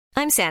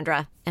I'm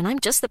Sandra, and I'm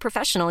just the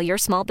professional your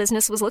small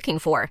business was looking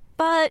for.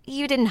 But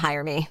you didn't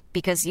hire me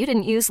because you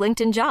didn't use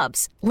LinkedIn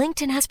Jobs.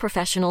 LinkedIn has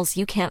professionals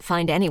you can't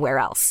find anywhere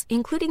else,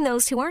 including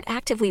those who aren't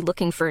actively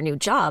looking for a new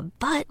job,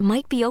 but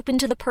might be open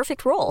to the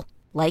perfect role,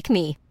 like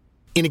me.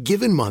 In a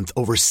given month,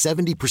 over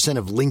 70%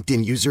 of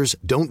LinkedIn users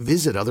don't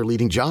visit other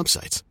leading job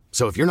sites.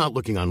 So if you're not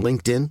looking on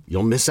LinkedIn,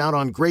 you'll miss out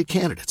on great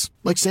candidates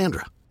like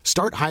Sandra.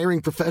 Start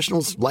hiring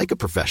professionals like a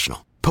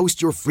professional.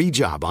 Post your free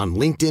job on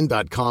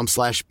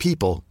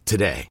linkedin.com/people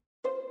today.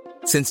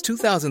 Since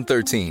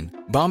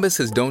 2013, Bombas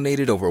has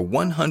donated over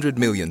 100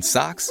 million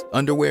socks,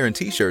 underwear, and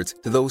T-shirts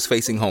to those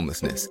facing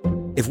homelessness.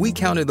 If we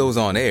counted those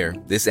on air,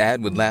 this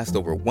ad would last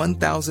over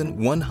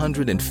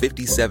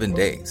 1,157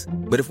 days.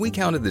 But if we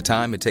counted the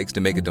time it takes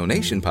to make a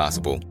donation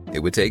possible, it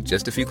would take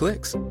just a few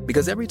clicks.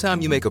 Because every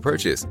time you make a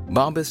purchase,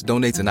 Bombas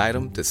donates an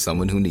item to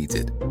someone who needs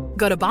it.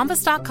 Go to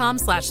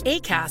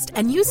bombas.com/ACAST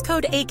and use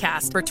code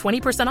ACAST for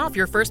 20% off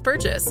your first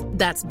purchase.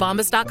 That's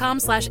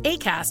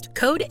bombas.com/ACAST,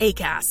 code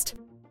ACAST.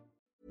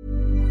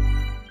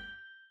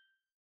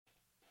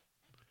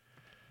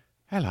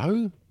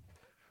 Hello.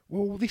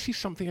 Well, this is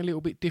something a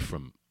little bit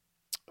different.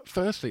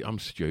 Firstly, I'm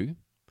Stu.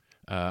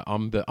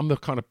 I'm the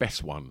kind of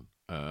best one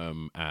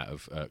out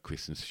of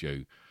Chris and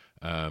Stu.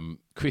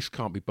 Chris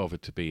can't be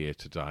bothered to be here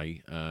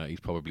today. He's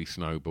probably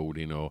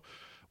snowboarding, or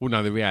well,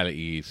 no. The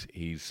reality is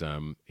he's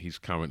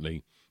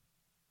currently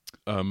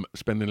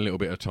spending a little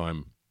bit of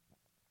time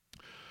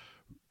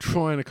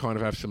trying to kind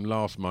of have some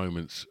last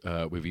moments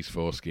with his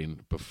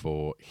foreskin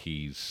before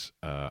his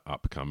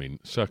upcoming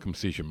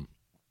circumcision.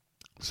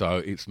 So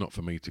it's not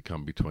for me to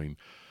come between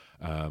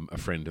a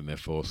friend and their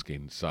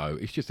foreskin. So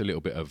it's just a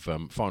little bit of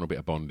final bit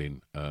of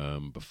bonding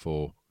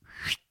before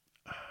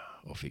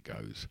off it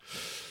goes.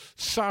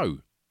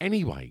 So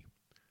anyway,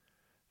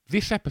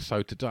 this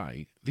episode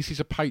today, this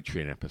is a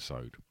Patreon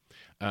episode,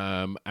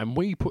 and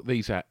we put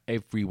these out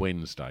every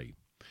Wednesday.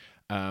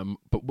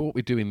 But what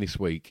we're doing this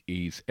week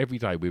is every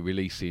day we're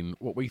releasing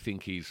what we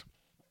think is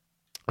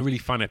a really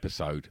fun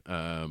episode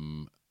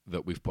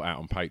that we've put out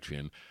on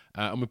Patreon,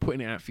 and we're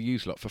putting it out for you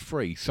lot for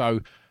free.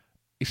 So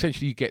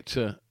essentially you get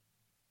to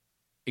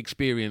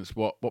experience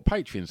what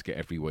Patreons get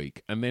every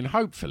week, and then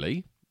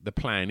hopefully the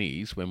plan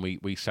is when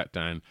we sat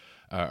down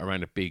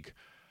around a big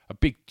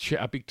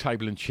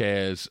table and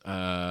chairs,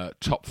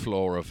 top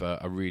floor of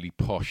a really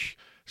posh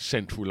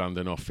central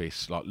London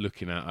office, like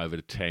looking out over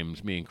the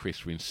Thames. Me and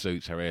Chris were in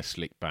suits, our hair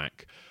slicked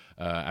back,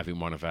 having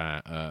one of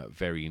our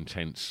very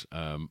intense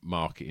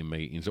marketing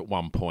meetings. At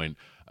one point,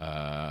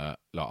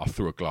 like I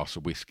threw a glass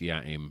of whiskey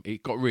at him.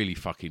 It got really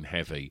fucking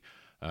heavy.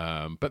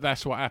 But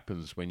that's what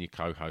happens when your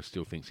co-host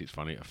still thinks it's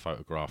funny to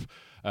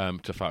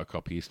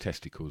photocopy his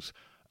testicles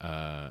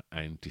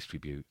and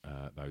distribute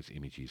those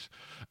images.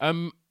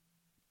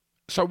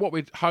 So what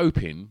we're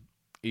hoping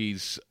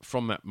is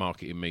from that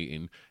marketing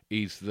meeting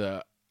is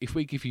that if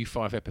we give you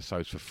 5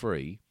 episodes for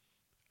free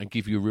and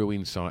give you a real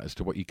insight as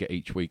to what you get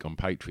each week on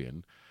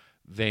Patreon,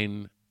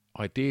 then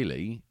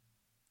ideally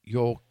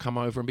you'll come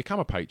over and become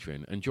a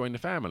Patreon and join the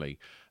family.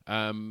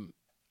 And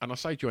I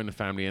say join the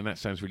family, and that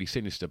sounds really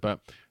sinister,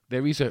 but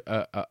there is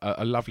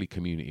a lovely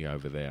community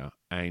over there,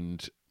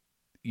 and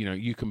you know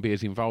you can be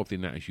as involved in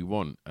that as you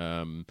want,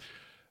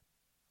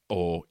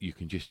 or you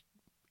can just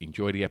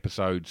enjoy the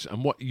episodes.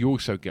 And what you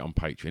also get on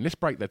Patreon, let's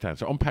break that down.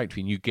 So on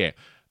Patreon, you get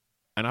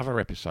another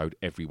episode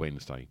every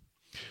Wednesday.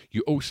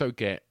 You also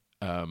get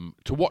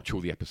to watch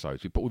all the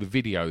episodes. We put all the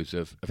videos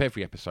of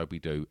every episode we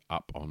do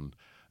up on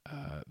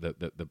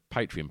the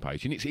Patreon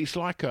page, and it's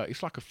like a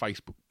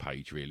Facebook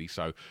page really.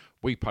 So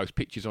we post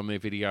pictures on their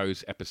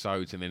videos,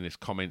 episodes, and then there's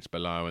comments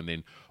below, and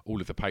then all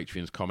of the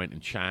Patreons comment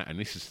and chat. And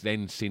this has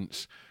then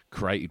since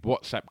created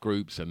WhatsApp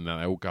groups, and they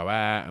all go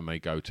out and they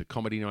go to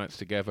comedy nights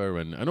together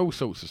and all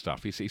sorts of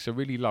stuff. It's a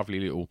really lovely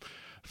little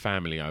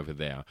family over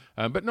there.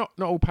 But not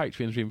all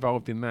Patreons are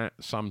involved in that.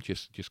 Some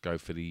just go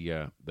for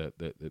the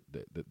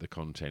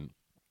content.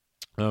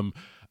 And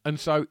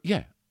so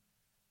yeah.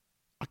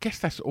 I guess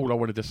that's all I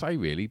wanted to say,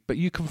 really. But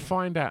you can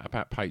find out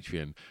about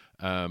Patreon.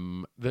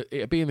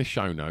 It'll be in the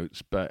show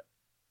notes, but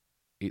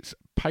it's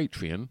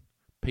Patreon,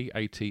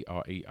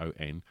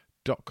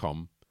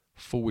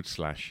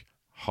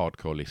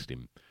 patreon.com/hardcore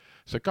listing.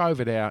 So go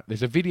over there.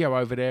 There's a video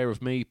over there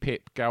of me,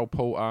 Pip, Gal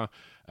Porter,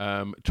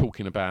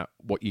 talking about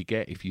what you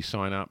get if you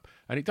sign up.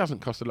 And it doesn't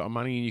cost a lot of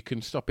money, and you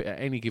can stop it at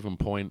any given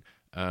point.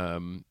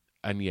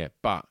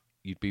 But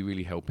you'd be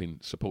really helping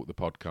support the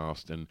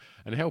podcast and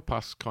help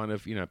us kind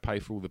of, pay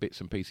for all the bits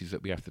and pieces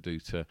that we have to do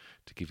to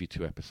give you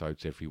 2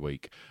 episodes every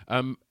week.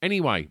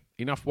 Anyway,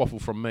 enough waffle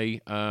from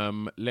me.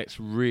 Let's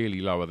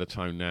really lower the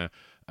tone now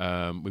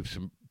with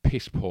some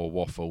piss poor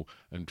waffle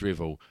and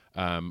drivel.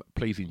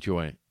 Please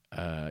enjoy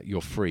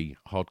your free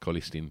Hardcore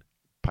Listing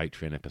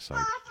Patreon episode.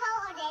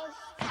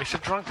 It's a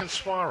drunken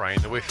soiree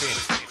in the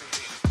within.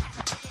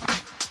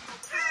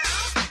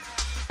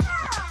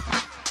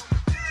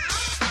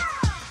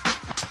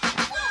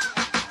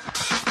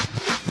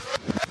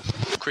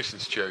 Chris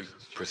and Stu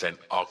present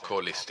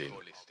Hardcore Listing,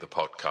 the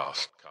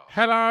podcast.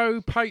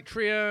 Hello,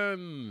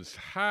 Patreons.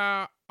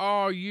 How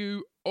are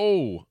you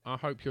all. I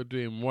hope you're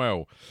doing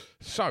well.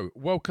 So,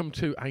 welcome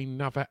to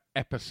another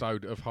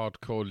episode of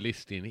Hardcore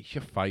Listing. It's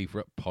your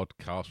favourite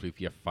podcast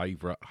with your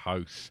favourite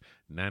hosts,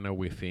 Nana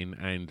Whiffin,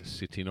 and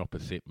sitting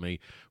opposite me,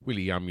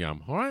 Willie Yum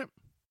Yum. All right?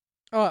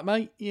 All right,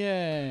 mate.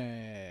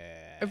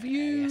 Yeah. Have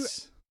you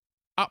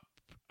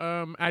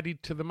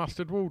added to the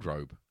mustard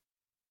wardrobe?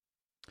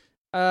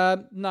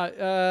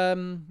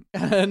 No.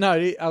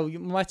 No. Oh,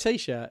 my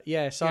t-shirt.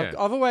 Yeah. So Yeah.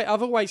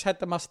 I've always had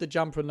the mustard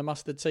jumper and the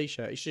mustard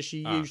t-shirt. It's just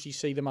you usually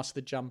see the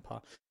mustard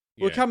jumper.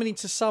 We're coming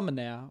into summer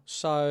now,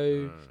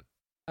 so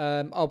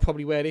I'll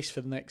probably wear this for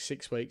the next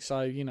 6 weeks.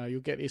 So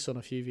you'll get this on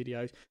a few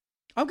videos.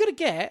 I'm gonna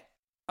get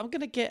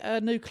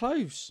new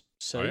clothes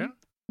soon. Oh, yeah?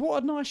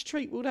 What a nice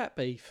treat will that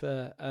be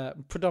for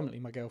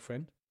predominantly my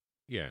girlfriend?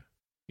 Yeah.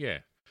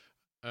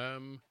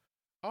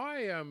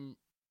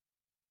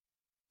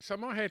 So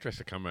my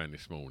hairdresser come round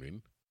this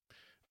morning,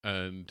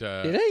 and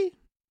Did he?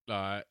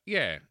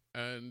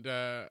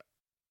 and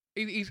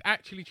he's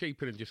actually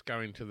cheaper than just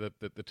going to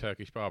the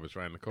Turkish barbers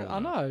round the corner. I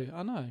know.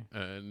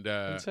 And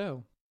I can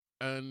tell.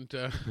 and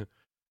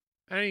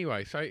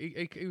anyway, so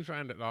he was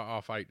round at like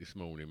 8:30 this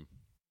morning.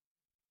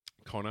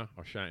 Connor,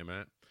 I'll shout him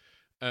out,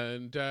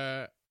 and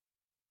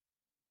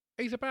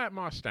he's about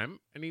my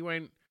stamp, and he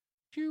went,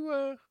 "Do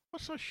you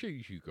what size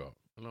shoes you got?"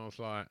 And I was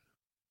like,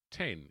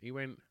 10. He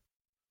went,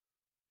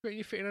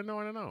 "You fit in a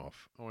 9.5?"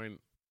 I went,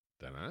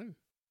 "Don't know."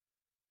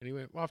 And he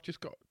went, "Well, I've just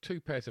got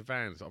 2 pairs of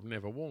Vans that I've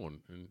never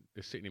worn, and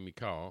they're sitting in my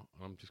car.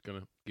 And I'm just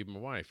gonna give them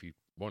away if you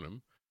want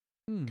them."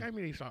 Gave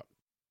me these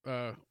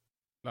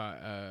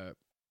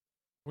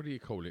what do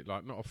you call it?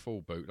 Like not a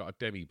full boot, like a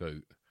demi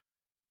boot,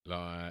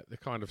 like the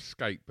kind of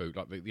skate boot,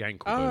 like the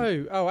ankle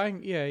boot.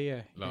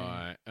 Yeah.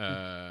 Like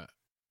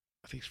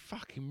these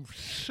fucking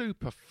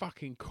super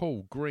fucking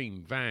cool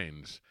green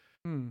Vans.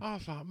 I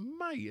was like,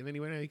 mate, and then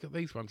he went, "He got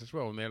these ones as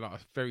well, and they're like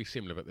very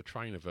similar, but the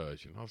trainer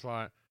version." I was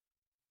like,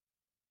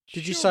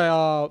 Did you say,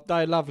 "Oh,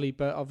 they're lovely,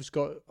 but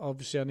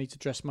obviously I need to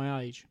dress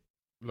my age"?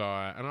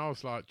 Like, and I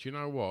was like, "Do you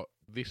know what?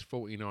 This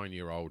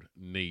 49-year-old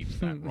needs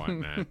that right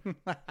now."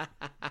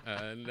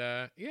 And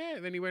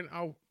then he went,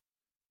 "Oh,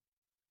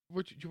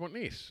 do you want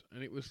this?"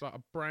 And it was like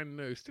a brand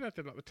new, still had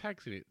like the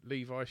tags in it,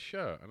 Levi's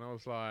shirt, and I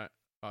was like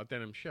a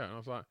denim shirt, and I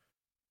was like,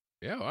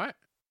 "Yeah, all right."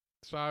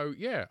 So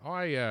yeah,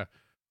 I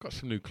got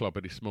some new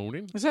clobber this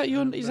morning. Is that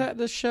is that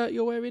the shirt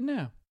you're wearing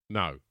now?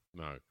 No.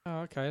 Oh,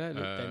 okay, that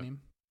looked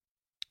denim.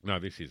 No,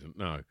 this isn't.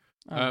 No.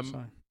 Oh,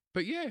 sorry.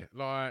 But yeah,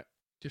 like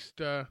just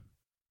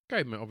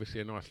gave him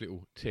obviously a nice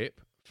little tip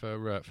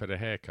for the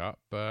haircut.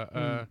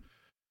 But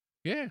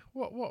yeah,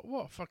 what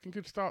a fucking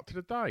good start to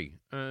the day.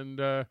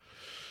 And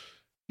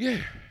yeah.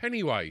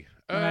 Anyway,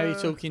 now you're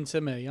talking to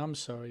me. I'm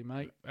sorry,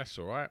 mate. That's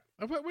all right.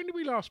 When did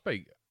we last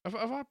speak?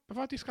 Have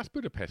I discussed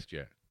Budapest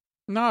yet?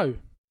 No.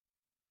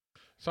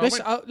 So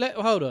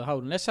hold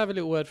on. Let's have a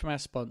little word from our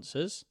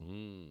sponsors.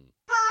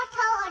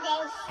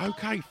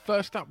 Okay,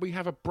 first up, we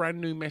have a brand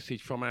new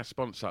message from our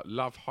sponsor,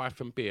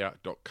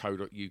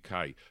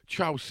 love-beer.co.uk.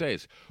 Charles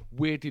says,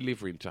 "We're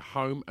delivering to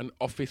home and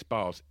office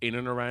bars in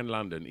and around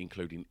London,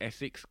 including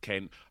Essex,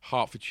 Kent,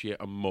 Hertfordshire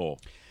and more.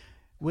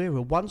 We're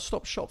a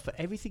one-stop shop for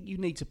everything you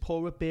need to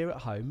pour a beer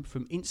at home,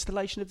 from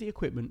installation of the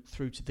equipment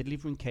through to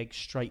delivering kegs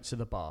straight to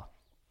the bar.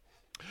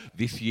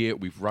 This year,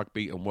 with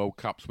Rugby and World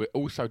Cups, we're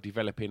also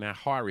developing our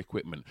hire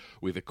equipment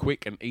with a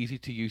quick and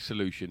easy-to-use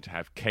solution to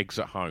have kegs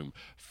at home.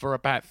 For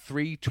about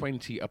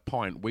 $3.20 a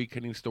pint, we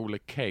can install a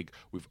keg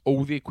with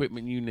all the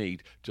equipment you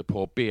need to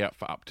pour beer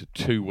for up to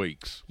 2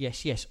 weeks.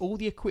 Yes, all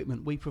the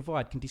equipment we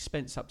provide can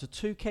dispense up to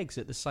 2 kegs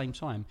at the same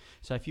time.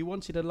 So if you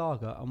wanted a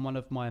lager and one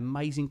of my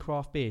amazing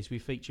craft beers we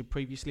featured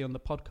previously on the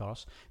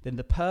podcast, then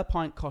the per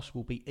pint cost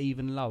will be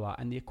even lower,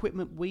 and the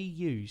equipment we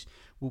use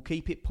will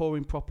keep it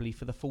pouring properly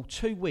for the full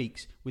 2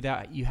 weeks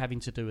without you having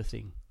to do a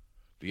thing.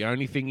 The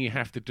only thing you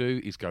have to do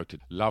is go to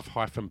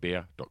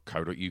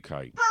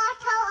love-beer.co.uk.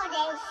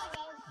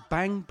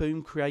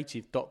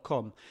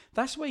 Bangboomcreative.com.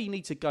 That's where you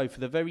need to go for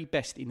the very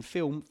best in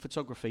film,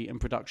 photography and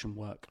production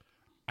work.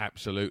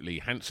 Absolutely.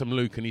 Handsome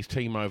Luke and his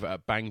team over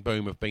at Bang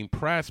Boom have been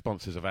proud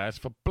sponsors of ours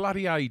for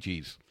bloody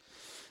ages.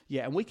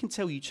 Yeah, and we can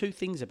tell you 2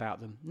 things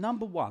about them.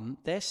 Number 1,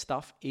 their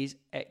stuff is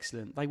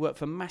excellent. They work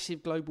for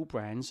massive global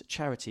brands,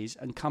 charities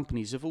and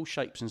companies of all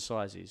shapes and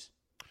sizes.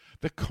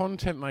 The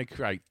content they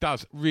create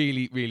does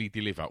really, really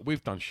deliver.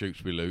 We've done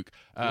shoots with Luke.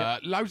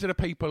 Loads of the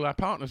people, our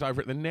partners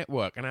over at the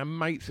network and our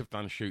mates have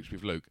done shoots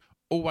with Luke.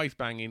 Always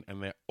banging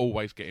and they're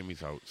always getting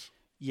results.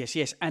 Yes.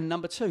 And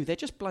number 2, they're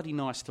just bloody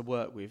nice to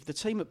work with. The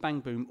team at Bang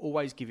Boom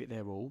always give it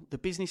their all. The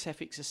business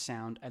ethics are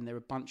sound and they're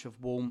a bunch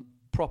of warm,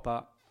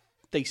 proper,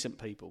 decent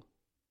people.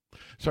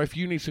 So if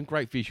you need some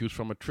great visuals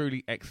from a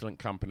truly excellent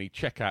company,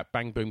 check out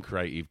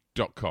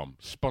bangboomcreative.com,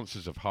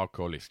 sponsors of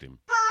Hardcore Listing.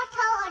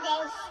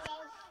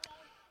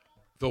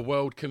 The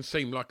world can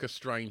seem like a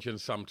strange and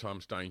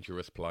sometimes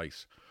dangerous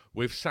place.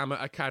 With Summit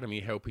Academy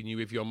helping you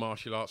with your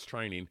martial arts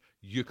training,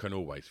 you can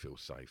always feel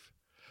safe.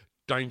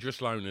 Dangerous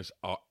loners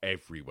are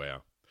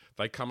everywhere.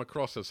 They come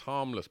across as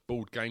harmless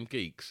board game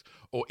geeks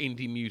or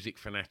indie music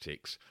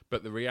fanatics,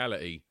 but the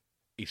reality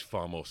is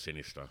far more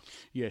sinister.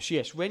 Yes.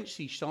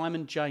 Renzi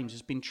Simon James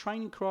has been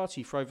training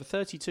karate for over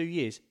 32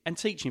 years and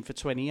teaching for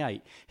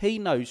 28. He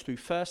knows through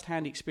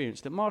first-hand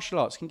experience that martial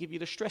arts can give you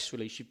the stress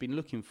release you've been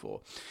looking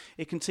for.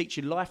 It can teach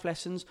you life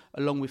lessons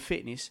along with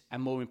fitness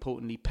and, more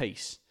importantly,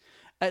 peace.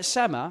 At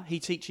Sama, he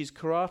teaches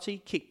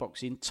karate,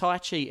 kickboxing, tai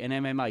chi and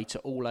MMA to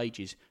all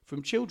ages,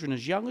 from children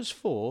as young as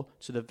 4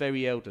 to the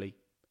very elderly,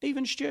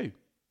 even Stu.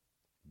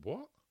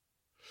 What?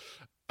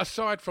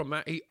 Aside from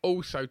that, he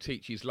also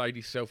teaches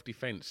ladies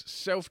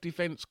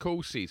self-defence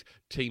courses,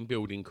 team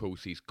building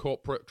courses,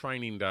 corporate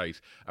training days,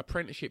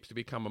 apprenticeships to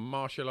become a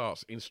martial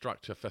arts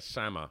instructor for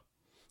Sama.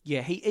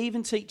 Yeah, he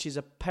even teaches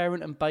a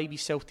parent and baby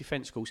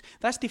self-defence course.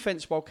 That's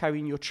defence while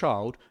carrying your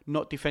child,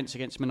 not defence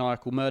against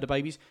maniacal murder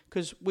babies,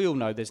 because we all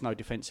know there's no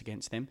defence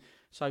against them.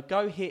 So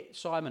go hit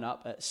Simon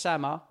up at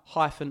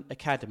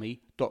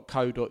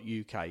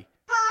sama-academy.co.uk.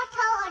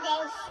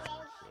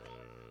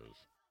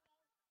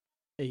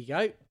 There you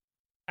go.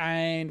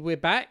 And we're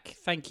back.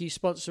 Thank you,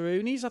 sponsor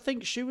Unis. I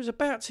think Stu was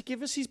about to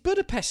give us his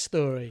Budapest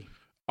story.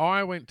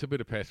 I went to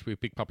Budapest with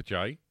Big Papa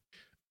J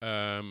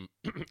and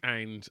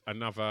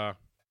another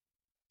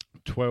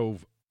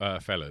 12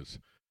 fellas,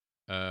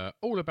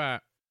 all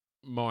about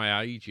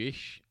my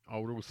age-ish. I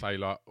would all say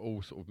like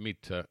all sort of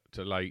mid to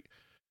late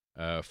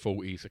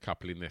 40s, a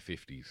couple in their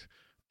 50s.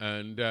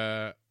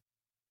 And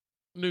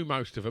knew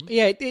most of them.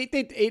 Yeah,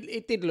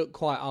 it did look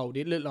quite old.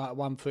 It looked like a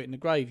One Foot in the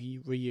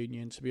Grave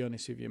reunion, to be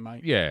honest with you,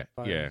 mate. Yeah.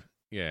 At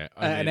And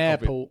an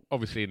airport.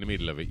 Obviously, in the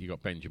middle of it, you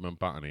got Benjamin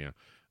Button here.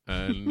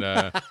 And,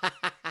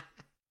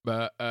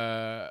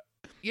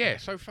 yeah,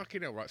 so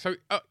fucking hell, right. So,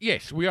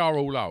 yes, we are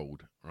all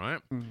old, right?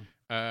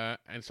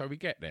 And so we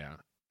get there,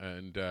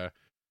 and I've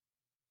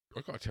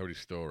got to tell this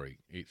story.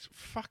 It's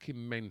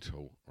fucking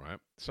mental, right?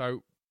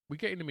 So we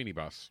get in the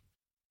minibus,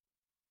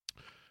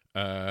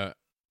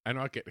 and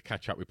I get to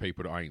catch up with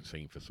people that I ain't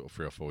seen for sort of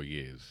 3 or 4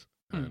 years.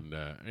 And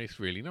it's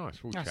really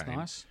nice. We're all That's chatting.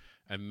 nice.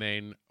 And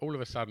then all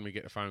of a sudden we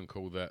get a phone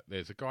call that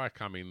there's a guy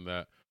coming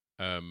that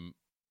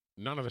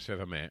none of us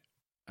ever met,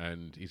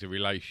 and he's a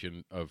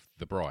relation of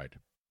the bride.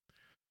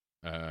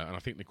 And I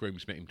think the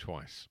groom's met him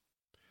twice.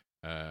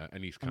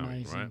 And he's coming,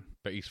 Amazing. right?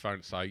 But he's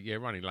phoned to say, yeah,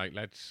 running late,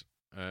 lads.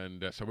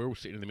 And so we're all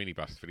sitting in the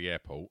minibus for the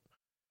airport.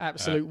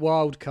 Absolute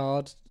wild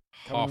card.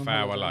 Half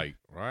hour late,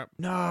 right?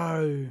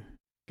 No.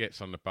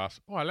 Gets on the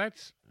bus. All right,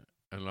 lads.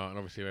 And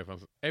obviously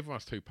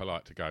everyone's too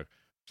polite to go,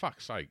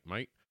 fuck's sake,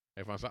 mate.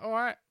 Everyone's like, all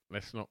right,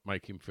 let's not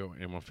make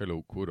anyone feel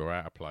awkward or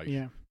out of place.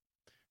 Yeah.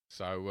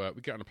 So we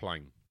get on a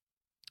plane,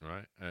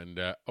 right? And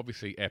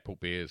obviously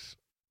airport beers,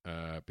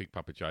 Big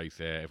Papa J's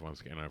there.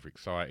 Everyone's getting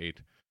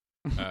overexcited.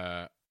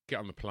 Get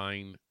on the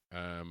plane.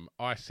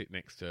 I sit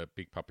next to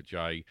Big Papa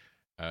J.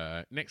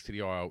 Next to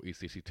the aisle is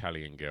this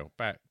Italian girl,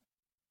 about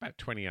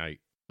 28.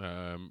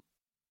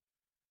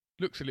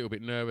 Looks a little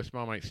bit nervous.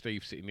 My mate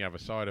Steve sitting the other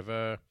side of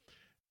her.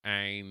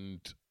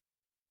 And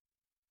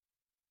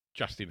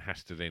Justin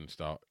has to then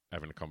start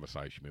having a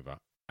conversation with her.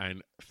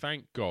 And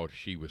thank God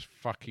she was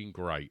fucking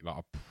great. Like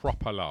a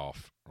proper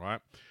laugh, right?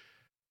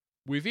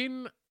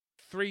 Within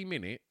 3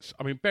 minutes,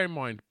 I mean, bear in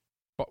mind,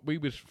 but we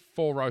was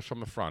 4 rows from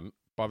the front.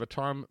 By the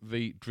time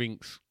the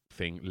drinks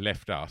thing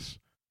left us,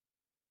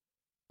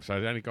 so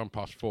they'd only gone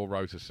past 4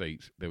 rows of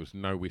seats, there was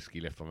no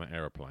whiskey left on that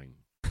aeroplane.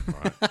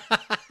 Right?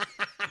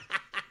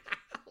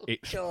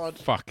 It's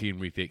fucking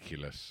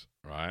ridiculous,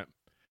 right?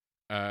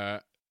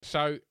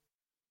 So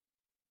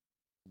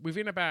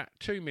within about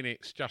 2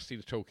 minutes,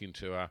 Justin's talking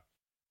to her.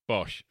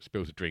 Bosh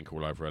spills a drink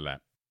all over her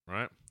lap,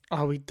 right?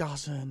 Oh, he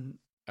doesn't.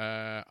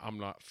 I'm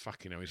like,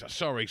 fucking hell. He's like,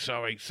 sorry.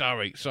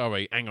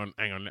 Hang on.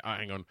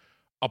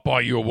 I'll buy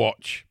you a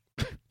watch.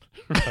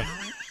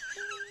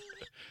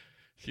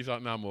 She's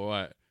like, no, I'm all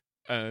right.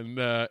 And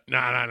no.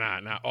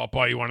 I'll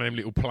buy you one of them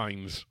little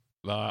planes.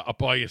 Like, I'll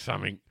buy you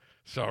something.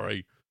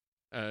 Sorry.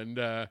 And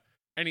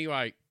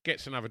anyway,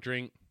 gets another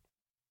drink.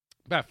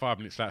 About 5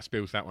 minutes later,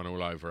 spills that one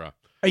all over her.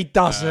 He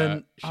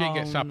doesn't. She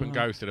gets up and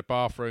goes to the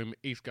bathroom.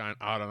 He's going,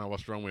 I don't know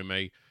what's wrong with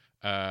me.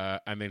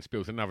 And then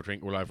spills another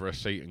drink all over her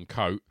seat and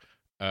coat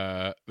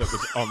that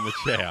was on the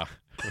chair.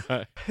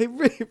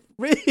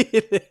 Really?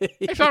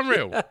 It's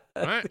unreal,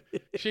 right?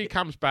 She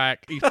comes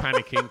back. He's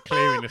panicking,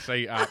 clearing the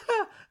seat up.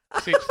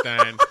 Sits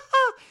down.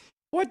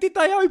 Why did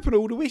they open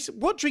all the whiskey?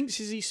 What drinks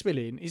is he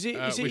spilling? Is it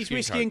his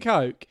whiskey and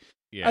Coke?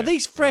 Yeah. Are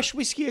these fresh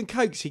whiskey and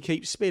Cokes he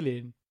keeps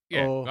spilling?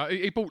 Yeah, Or... like,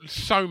 he bought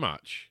so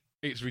much.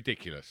 It's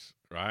ridiculous,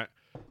 right?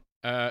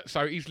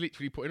 So he's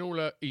literally putting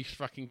all his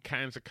fucking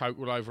cans of Coke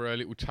all over her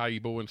little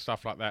table and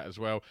stuff like that as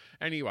well.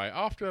 Anyway,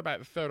 after about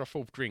the 3rd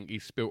or 4th drink,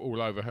 he's spilt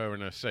all over her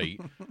and her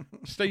seat.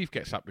 Steve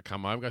gets up to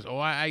come home, goes,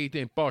 "Oh, how you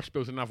doing?" Bosh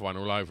spills another one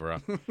all over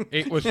her.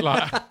 It was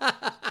like...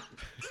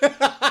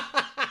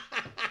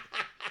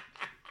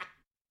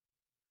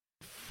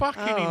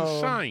 fucking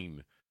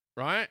insane,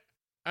 right?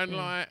 And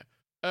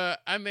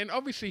and then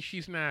obviously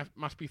she's now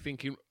must be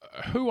thinking,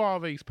 who are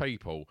these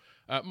people?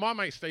 My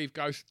mate Steve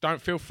goes, don't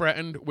feel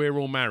threatened, we're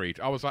all married.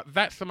 I was like,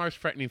 that's the most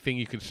threatening thing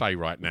you can say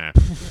right now.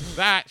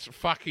 That's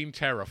fucking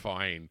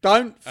terrifying.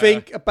 Don't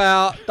think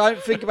about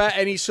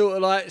any sort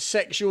of like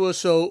sexual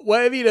assault.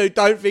 Whatever you do,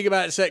 don't think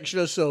about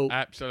sexual assault.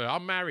 Absolutely.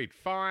 I'm married.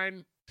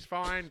 Fine. It's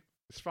fine.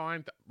 It's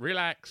fine.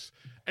 Relax.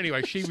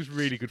 Anyway, she was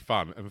really good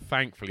fun, and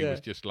thankfully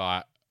was just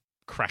like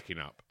cracking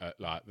up at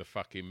like the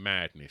fucking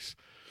madness.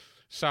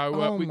 So,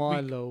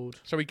 Lord.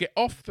 So we get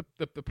off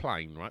the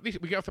plane, right? We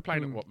get off the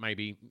plane at what,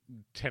 maybe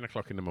 10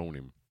 o'clock in the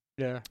morning.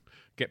 Yeah.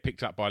 Get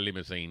picked up by a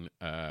limousine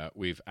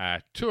with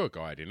our tour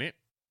guide in it,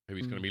 who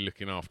is going to be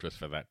looking after us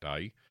for that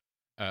day,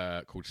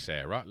 called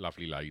Sarah,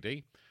 lovely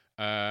lady,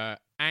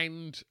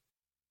 and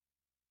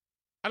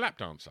a lap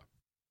dancer.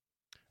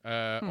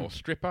 Or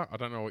stripper. I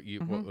don't know what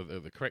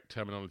the correct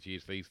terminology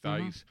is these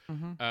days.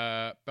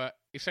 But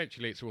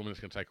essentially, it's a woman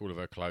that's going to take all of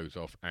her clothes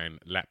off and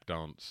lap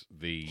dance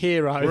the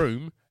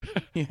groom.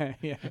 yeah,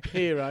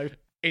 hero.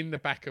 In the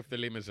back of the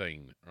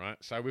limousine, right?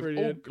 So we've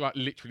all like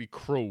literally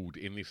crawled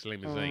in this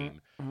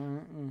limousine.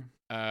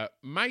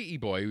 Matey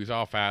boy, who's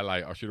half hour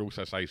late, I should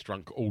also say, has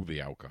drunk all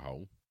the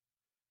alcohol,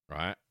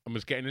 right? And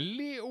was getting a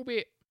little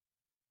bit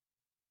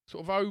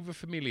sort of over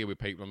familiar with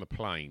people on the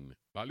plane.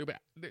 Like a little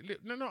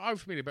bit, no, not over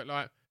familiar, but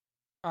like,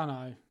 I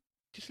know.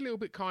 Just a little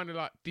bit kind of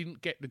like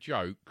didn't get the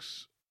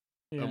jokes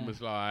and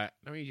was like,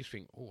 I mean, you just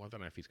think, oh, I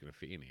don't know if he's going to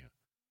fit in here.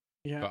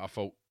 Yeah. But I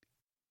thought,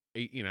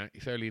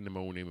 it's early in the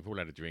morning, we've all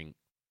had a drink.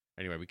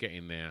 Anyway, we get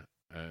in there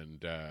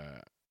and,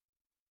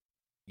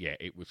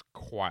 it was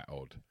quite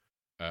odd.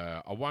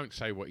 I won't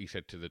say what he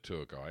said to the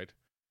tour guide.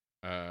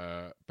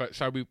 But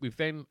so we've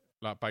then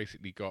like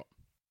basically got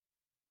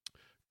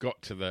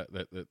to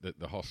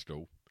the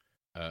hostel,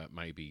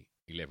 maybe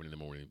 11 in the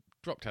morning,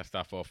 dropped our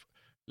stuff off.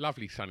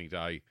 Lovely sunny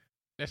day.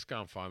 Let's go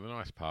and find a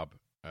nice pub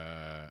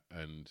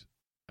and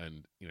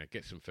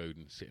get some food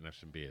and sit and have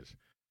some beers.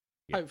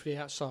 Yeah. Hopefully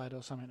outside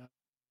or something like that.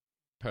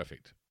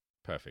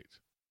 Perfect.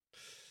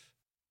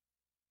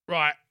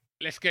 Right,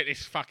 let's get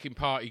this fucking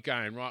party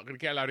going. Right, I'm going to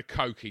get a load of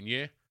coke in,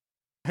 yeah?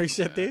 Who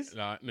said this?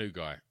 Like, new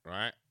guy,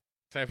 right?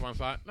 So everyone's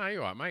like, no,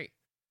 you're right, mate.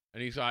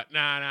 And he's like,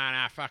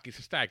 nah, fuck, it's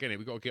a stag, innit?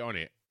 We've got to get on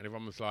it. And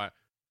everyone was like,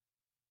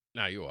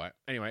 no, you're right.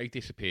 Anyway, he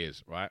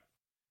disappears, right?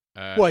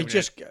 He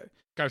just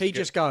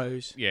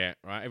goes. Yeah,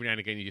 right. Every now and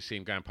again, you just see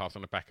him going past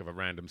on the back of a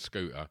random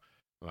scooter,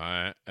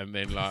 right? And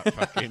then, like,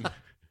 fucking,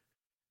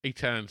 he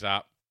turns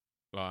up,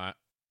 like,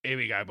 here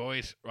we go,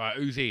 boys. Right,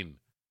 who's in?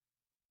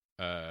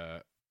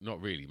 Not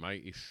really,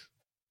 mate. It's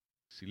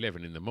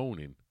 11 in the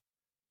morning.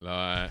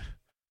 Like,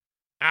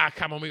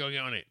 come on, we got to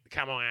get on it.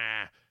 Come on,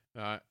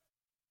 Like,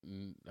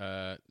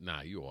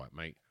 nah, you all right,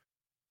 mate?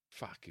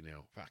 Fucking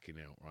hell,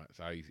 right?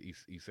 So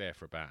he's there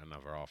for about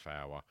another half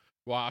hour.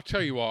 Well, I'll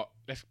tell you what,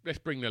 let's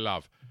bring the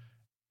love.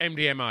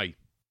 MDMA.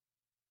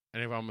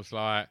 And everyone was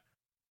like,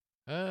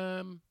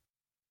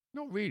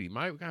 not really,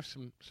 mate. We're going to have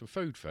some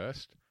food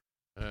first.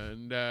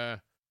 And, right,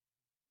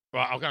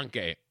 I'll go and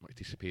get it. It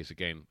disappears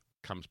again,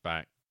 comes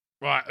back.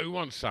 Right, who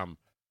wants some?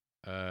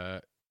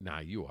 Nah,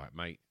 you all right,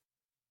 mate?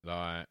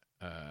 Like,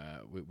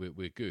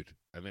 we're good.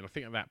 And then I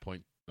think at that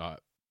point, like,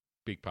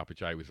 Big Papa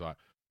J was like,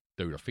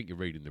 dude, I think you're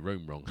reading the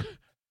room wrong.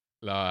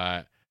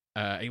 Like,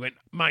 he went,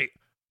 mate,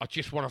 I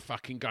just want to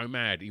fucking go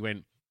mad. He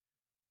went,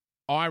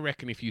 I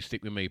reckon if you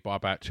stick with me by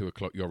about 2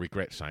 o'clock, you'll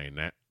regret saying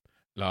that.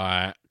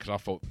 Like, because I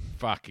thought,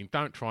 fucking,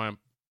 don't try and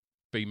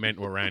be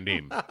mental around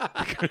him.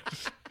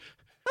 Because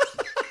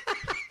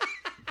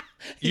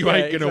you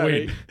ain't going to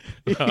win.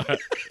 Like,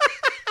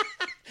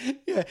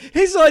 yeah,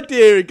 his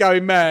idea of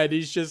going mad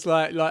is just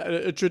like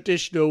a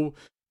traditional,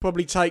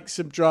 probably take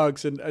some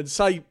drugs and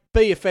say,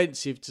 be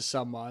offensive to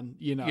someone,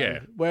 you know. Yeah.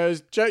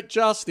 Whereas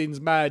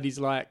Justin's mad is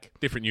like...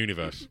 different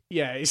universe.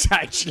 Yeah, he's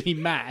actually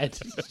mad.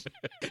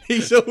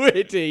 He's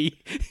already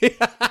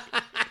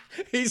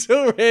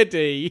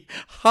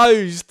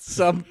hosed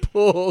some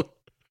poor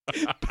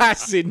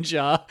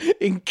passenger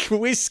in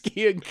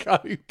whiskey and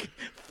coke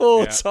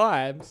 4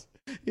 times.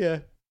 Yeah.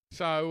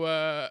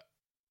 So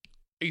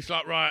he's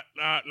like, right,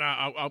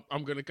 no,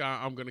 I'm gonna go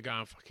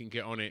and fucking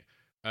get on it.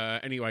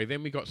 Anyway,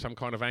 then we got some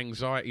kind of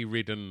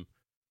anxiety-ridden,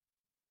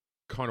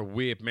 kind of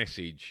weird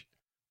message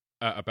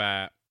at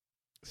about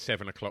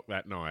 7 o'clock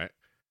that night.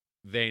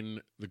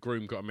 Then the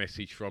groom got a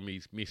message from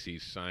his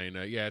missus saying,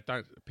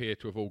 don't appear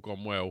to have all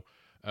gone well.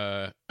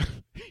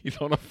 He's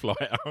on a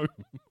flight home.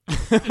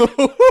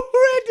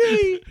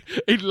 Already?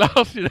 It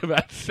lasted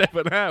about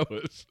 7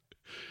 hours.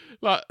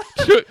 Like,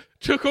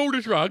 took all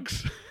the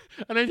drugs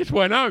and then just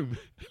went home.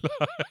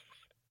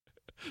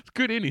 It's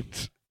good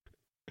innings.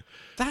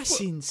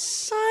 That's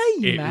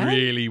insane, man.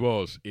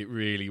 It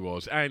really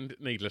was. And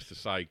needless to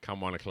say,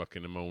 come 1 o'clock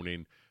in the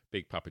morning,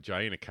 Big Papa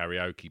J in a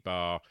karaoke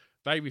bar.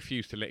 They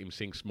refused to let him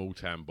sing Small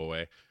Town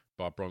Boy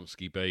by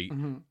Bronski Beat.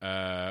 Mm-hmm.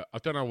 I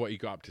don't know what he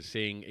got up to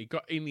sing.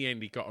 In the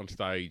end, he got on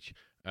stage,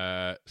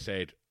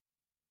 said,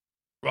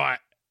 right,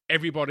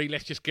 everybody,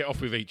 let's just get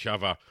off with each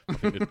other. I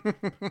think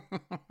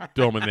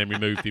Dom and then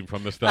removed him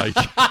from the stage.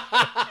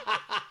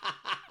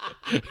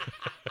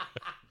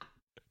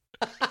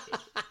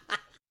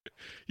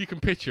 You can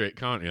picture it,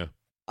 can't you?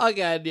 I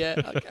can, yeah,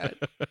 I can.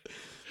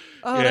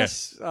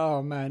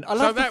 Oh man, I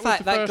So love the that was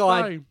fact the that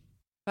first day.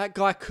 that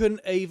guy couldn't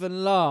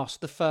even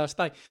last the first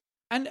day,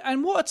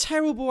 and what a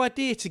terrible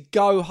idea to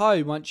go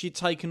home once you'd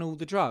taken all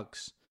the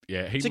drugs.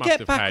 Yeah, he To must get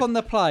have back had, on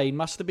the plane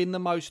must have been the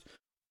most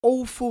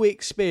awful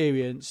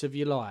experience of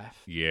your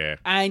life. Yeah,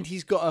 And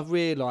he's got to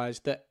realise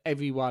that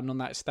everyone on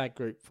that stag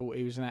group thought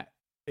he was a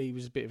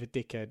bit of a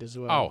dickhead as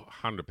well. Oh,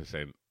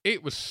 100%.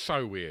 It was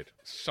so weird.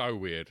 So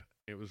weird.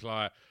 It was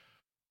like,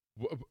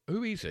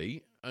 who is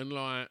he? And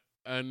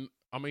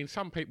I mean,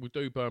 some people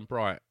do burn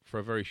bright for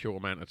a very short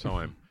amount of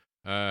time.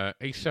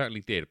 He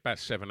certainly did, about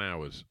 7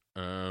 hours.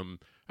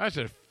 That's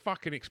a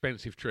fucking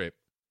expensive trip.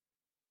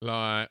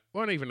 Like,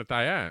 wasn't even a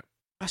day out.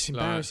 That's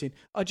embarrassing.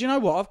 Do you know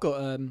what?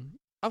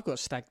 I've got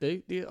stag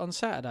do on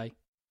Saturday.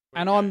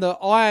 And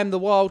I am the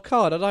wild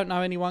card. I don't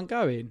know anyone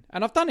going.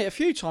 And I've done it a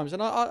few times,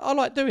 and I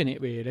like doing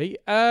it, really.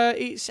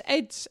 It's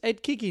Ed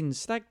Kiggins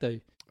stag do.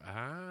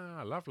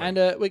 Ah, lovely. And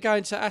we're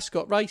going to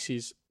Ascot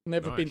races.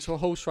 Never been to a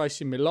horse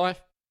race in my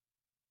life.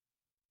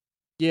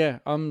 Yeah,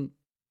 I'm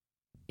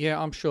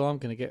sure I'm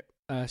going to get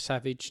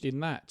savaged in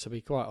that, to be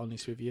quite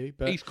honest with you.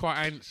 But he's quite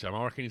handsome.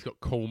 I reckon he's got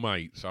cool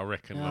mates. I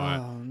reckon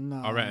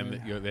no. I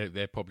reckon that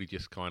they're probably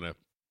just kind of,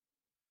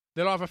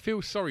 they'll either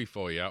feel sorry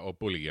for you or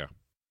bully you.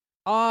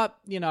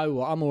 You know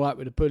what? I'm all right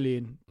with the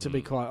bullying, to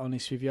be quite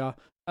honest with you.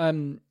 I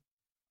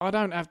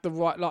don't have the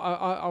right. Like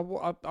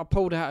I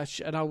pulled out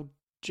an old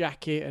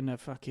jacket and a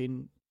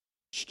fucking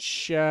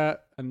shirt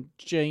and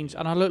jeans,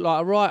 and I look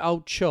like a right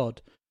old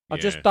chod. I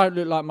just don't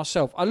look like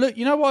myself.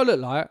 You know what I look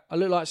like? I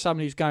look like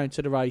someone who's going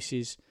to the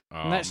races,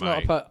 and that's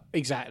mate.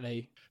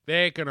 Exactly.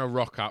 They're gonna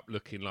rock up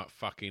looking like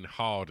fucking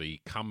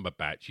Hardy,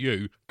 Cumberbatch,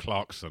 you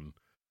Clarkson.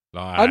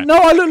 Like, I know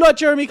I look like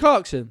Jeremy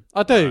Clarkson.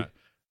 I do.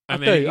 I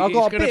and do. I've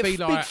got a big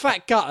big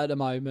fat gut at the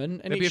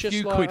moment, and there'll it's be a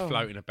just few like, quid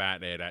floating about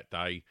there that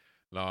day,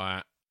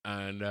 like.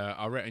 And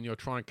I reckon you'll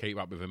try and keep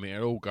up with them.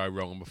 It'll all go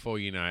wrong, and before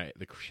you know it,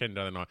 the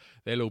crescendo of the night,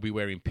 they'll all be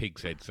wearing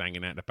pig's heads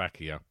hanging out the back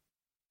of you.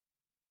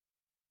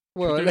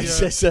 Well, at least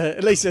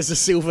there's a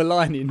silver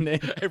lining there.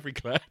 Every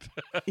glad.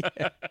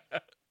 Yeah.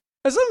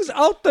 As long as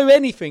I'll do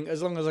anything,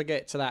 as long as I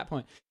get to that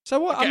point. So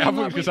what?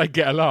 Because they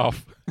get a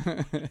laugh.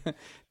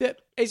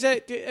 Is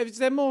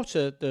there more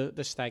to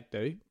the stag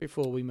do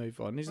before we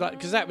move on? Is like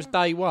because that was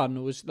day one,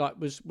 or was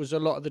a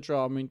lot of the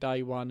drama in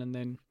day one, and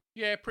then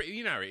pretty.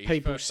 You know, it is.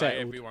 People First day,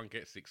 settled. everyone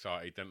gets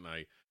excited, don't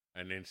they?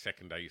 And then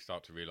second day, you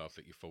start to realise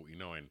that you're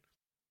 49.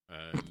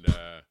 And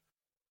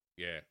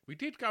we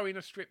did go in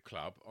a strip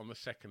club on the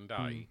second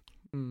day,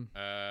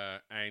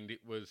 and it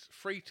was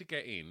free to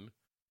get in.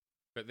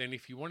 But then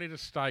if you wanted to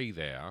stay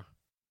there,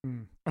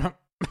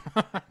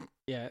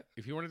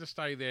 if you wanted to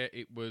stay there,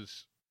 it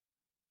was,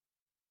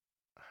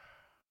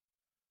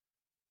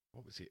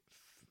 what was it,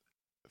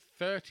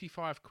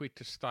 35 quid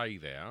to stay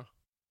there.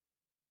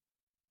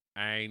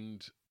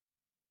 And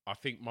I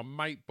think my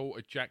mate bought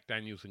a Jack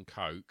Daniels and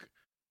Coke,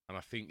 and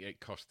I think it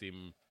cost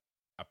him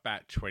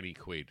about 20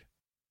 quid.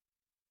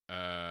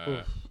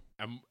 And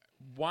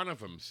one of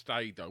them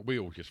stayed, we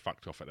all just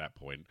fucked off at that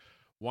point.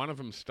 One of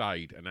them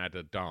stayed and had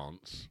a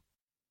dance.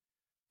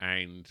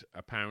 And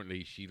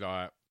apparently she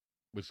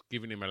was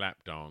giving him a lap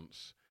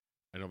dance,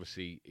 and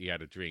obviously he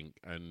had a drink,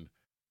 and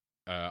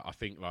I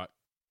think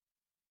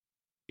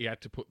he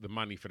had to put the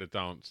money for the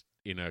dance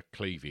in her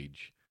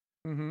cleavage,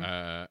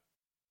 and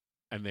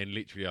then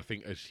literally I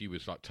think as she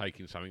was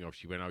taking something off,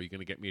 she went, "Oh, you're going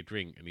to get me a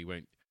drink?" And he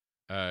went,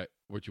 "What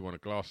do you want? A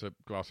glass of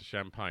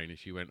champagne?" And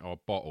she went, "Oh, a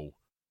bottle."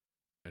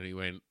 And he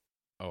went,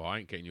 "Oh, I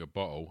ain't getting you a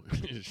bottle."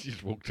 She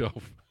just walked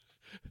off.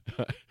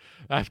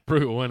 That's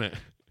brutal, isn't it?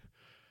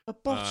 A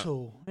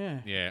bottle, yeah.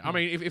 Yeah, I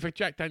mean, if a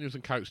Jack Daniels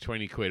and Coke's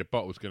 20 quid, a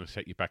bottle's going to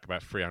set you back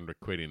about 300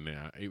 quid in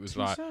there. It was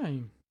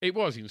insane. It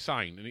was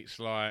insane, and it's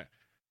like,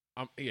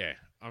 I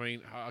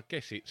mean, I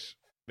guess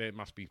there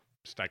must be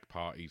stag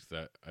parties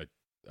that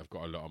have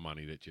got a lot of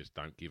money that just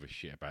don't give a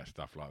shit about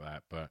stuff like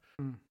that. But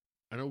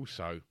and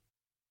also,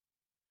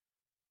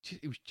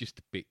 it was just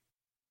a bit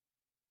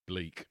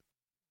bleak.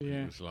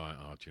 Yeah. It was like,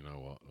 oh, do you know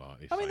what?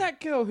 I mean,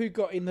 that girl who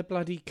got in the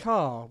bloody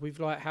car with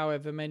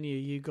however many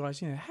of you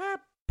guys, how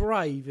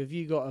brave have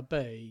you got to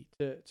be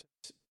to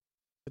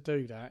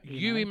do that?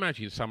 You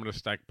imagine some of the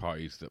stag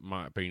parties that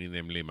might have been in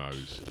them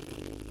limos.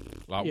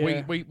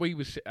 We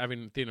was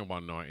having dinner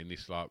one night in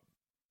this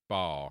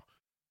bar,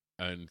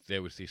 and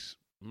there was this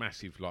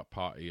massive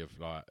party of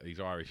these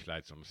Irish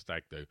lads on the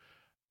stag do,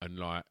 and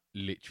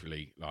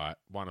literally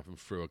one of them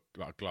threw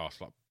a glass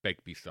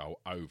Begbie style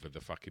over the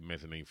fucking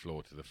mezzanine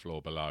floor to the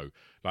floor below.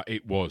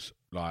 It was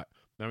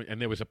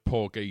and there was a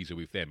poor geezer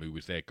with them who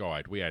was their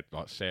guide. We had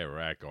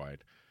Sarah, our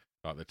guide,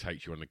 that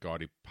takes you on the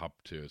guided pub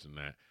tours and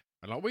that.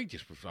 And we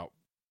just was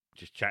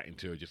just chatting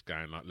to her, just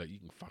going look, you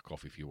can fuck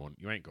off if you want.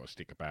 You ain't got to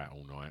stick about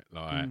all night,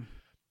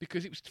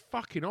 because it was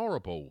fucking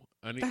horrible.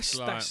 And it's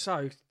that's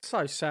so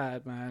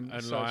sad, man.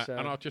 And sad.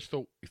 And I just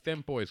thought if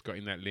them boys got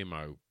in that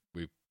limo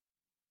with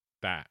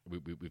that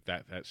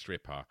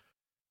stripper,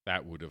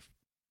 that would have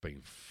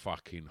been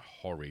fucking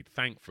horrid.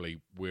 Thankfully,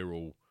 we're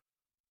all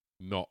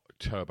not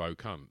turbo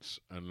cunts,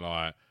 and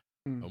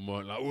and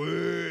weren't like,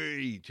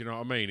 "Wee!" Do you know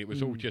what I mean? It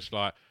was all just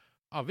like,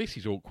 "Oh, this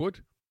is awkward."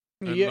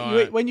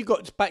 And When you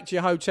got back to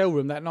your hotel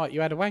room that night,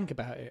 you had a wank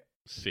about it.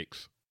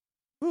 6.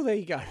 Well, there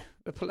you go.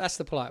 That's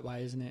the polite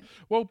way, isn't it?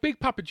 Well, Big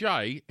Papa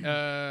J,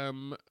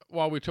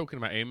 while we're talking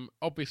about him,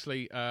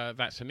 obviously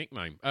that's a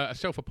nickname, a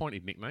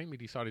self-appointed nickname. He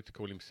decided to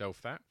call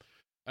himself that.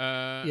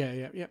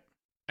 Yeah.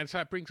 And so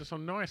it brings us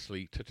on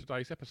nicely to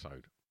today's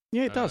episode.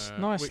 Yeah, it does,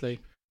 nicely.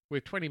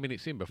 We're 20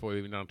 minutes in before we've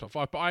even done top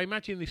 5, but I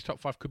imagine this top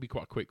 5 could be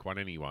quite a quick one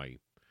anyway.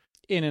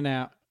 In and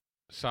out.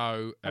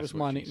 So that was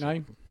my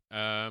nickname.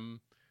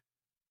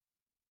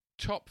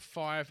 Top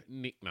 5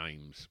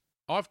 nicknames.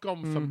 I've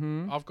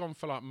gone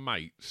for like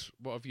mates.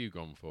 What have you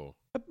gone for?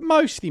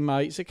 Mostly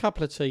mates, a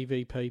couple of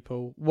TV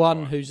people.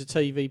 One who's a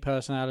TV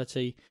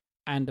personality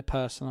and a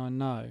person I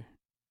know.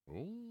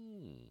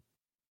 Ooh.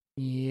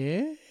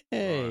 Yeah.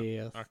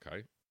 Right.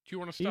 Okay. Do you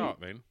want to start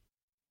then?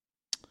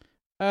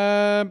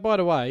 By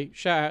the way,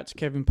 shout out to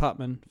Kevin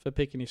Putman for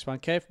picking this one.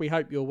 Kev, we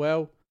hope you're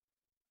well.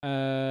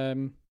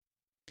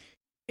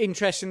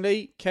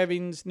 Interestingly,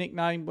 Kevin's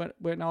nickname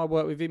when I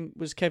worked with him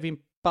was Kevin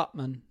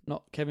Buttman,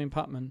 not Kevin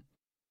Putman.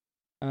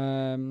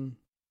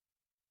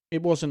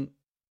 It wasn't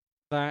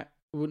that.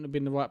 It wouldn't have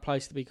been the right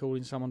place to be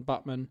calling someone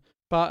Buttman.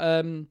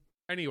 But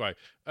anyway,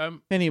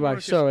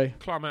 sorry,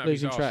 climb out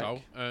losing of his track.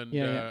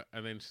 arsehole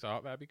and then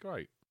start. That'd be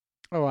great.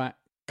 All right,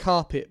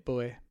 Carpet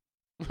Boy.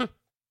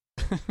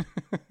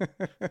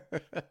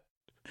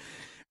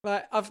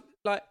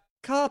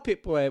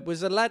 Carpet Boy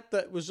was a lad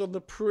that was on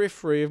the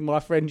periphery of my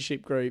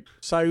friendship group,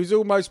 so he was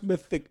almost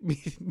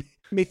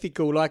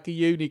mythical, like a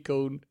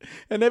unicorn.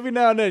 And every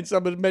now and then,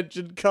 someone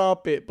mentioned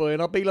Carpet Boy,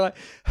 and I'd be like,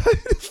 "Who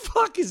the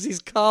fuck is this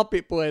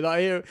Carpet Boy?"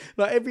 And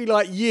every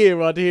year,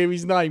 I'd hear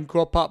his name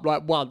crop up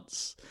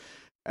once,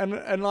 and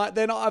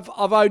then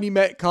I've only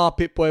met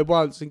Carpet Boy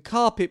once, and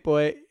Carpet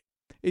Boy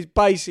is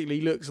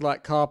basically looks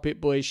like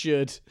Carpet Boy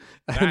should.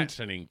 That's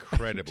an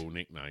incredible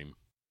nickname.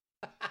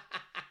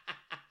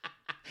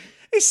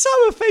 It's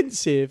so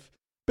offensive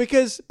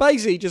because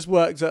basically he just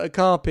works at a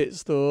carpet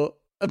store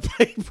and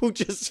people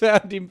just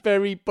found him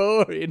very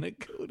boring and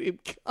called him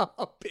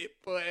Carpet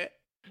Boy.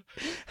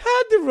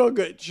 How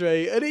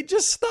derogatory. And it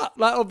just stuck.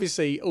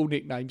 Obviously, all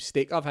nicknames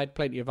stick. I've had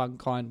plenty of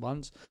unkind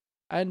ones.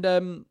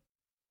 And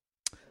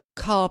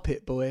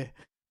Carpet Boy,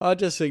 I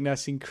just think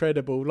that's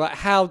incredible.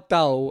 How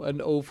dull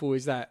and awful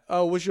is that?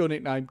 Oh, what's your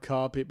nickname,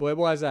 Carpet Boy?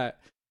 Why is that?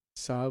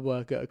 So I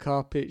work at a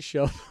carpet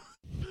shop.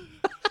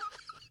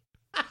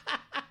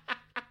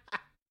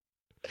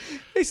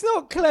 It's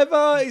not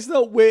clever. It's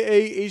not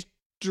witty. It's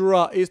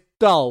dry. It's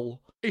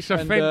dull. It's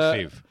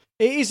offensive.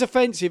 It is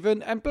offensive,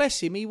 and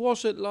bless him, he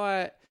wasn't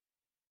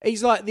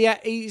he's like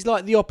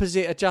the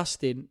opposite of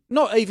Justin.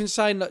 Not even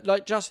saying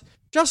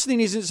Justin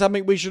isn't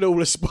something we should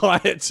all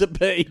aspire to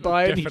be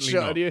by any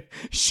shot of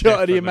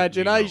the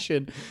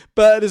imagination. Not.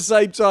 But at the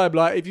same time,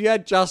 if you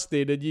had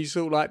Justin and you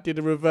sort of did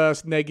a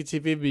reverse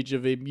negative image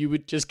of him, you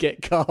would just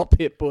get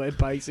Carpet Boy,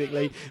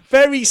 basically.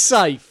 Very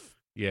safe.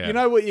 Yeah. You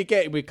know what you're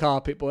getting with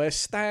Carpet Boy, a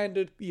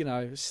standard,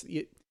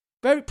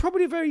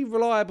 probably a very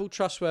reliable,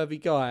 trustworthy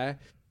guy,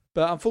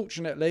 but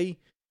unfortunately,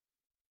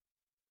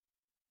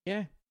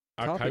 yeah.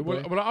 Okay,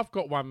 well, I've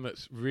got one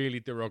that's really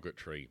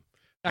derogatory.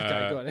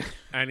 Okay, go on.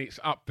 And it's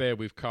up there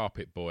with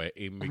Carpet Boy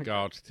in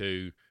regards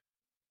to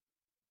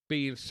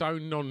being so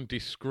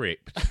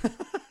nondescript.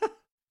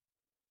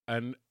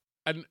 and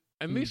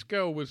this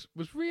girl was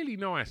really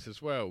nice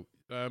as well.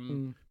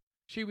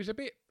 She was a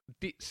bit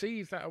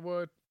ditzy, is that a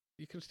word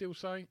you can still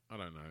say? I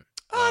don't know.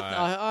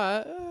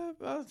 I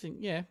think,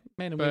 yeah,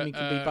 men and women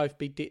can both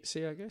be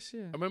ditzy, I guess,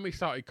 yeah. And when we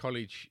started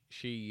college,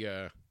 she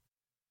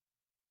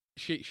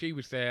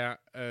was there,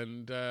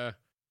 and I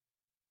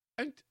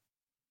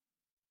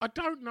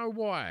don't know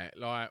why,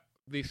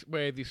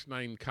 where this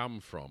name come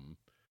from,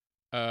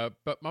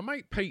 but my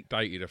mate Pete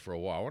dated her for a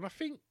while, and I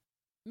think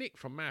Nick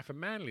from Math and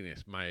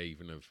Manliness may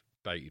even have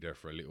dated her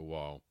for a little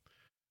while.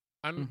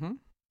 And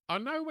I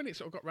know when it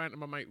sort of got round to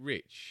my mate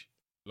Rich,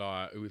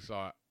 who was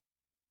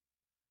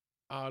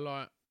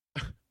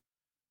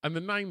and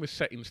the name was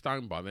set in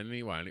stone by then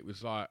anyway, and it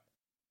was like,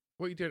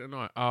 "What are you doing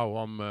tonight?" "Oh,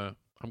 I'm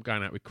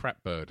going out with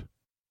Crap Bird."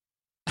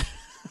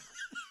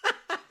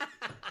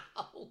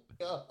 Oh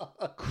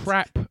God!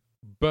 Crap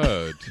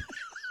Bird.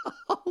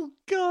 Oh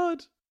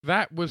God!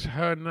 That was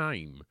her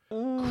name.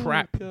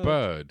 Crap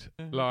Bird.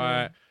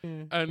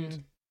 It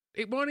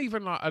wasn't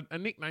even a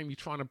nickname you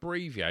try and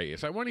abbreviate it.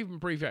 So it wasn't even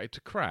abbreviated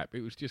to crap.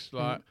 It was just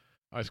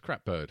it's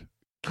Crap Bird.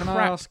 Can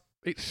I ask?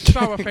 It's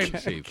so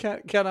offensive.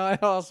 Can I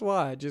ask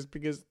why? Just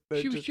because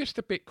she was just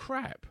a bit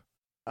crap.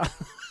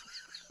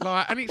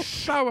 And it's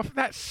so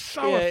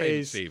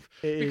offensive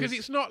because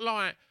it's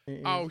not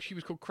she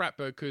was called Crap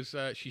Bird because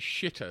she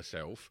shit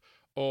herself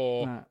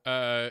or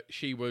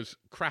she was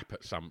crap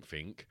at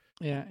something.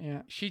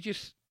 Yeah.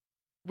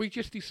 We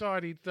just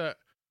decided that.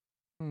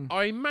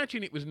 I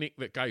imagine it was Nick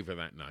that gave her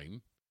that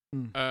name.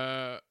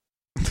 But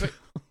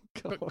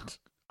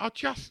I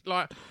just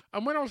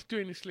and when I was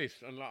doing this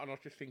list, and I was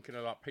just thinking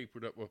of people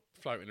that were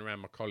floating around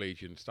my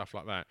college and stuff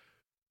like that,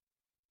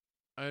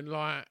 and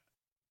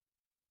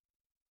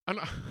And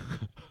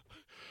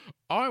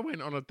I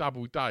went on a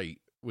double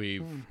date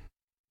with,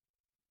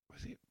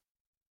 was it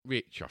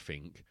Rich, I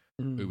think,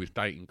 who was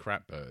dating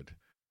Crapbird.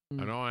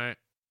 And I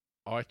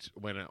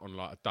went out on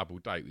like a double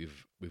date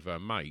with her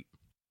mate.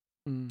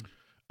 And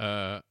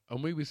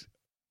we was,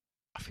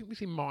 I think it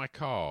was in my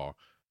car.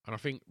 And I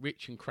think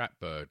Rich and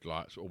Crapbird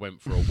like sort of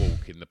went for a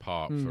walk in the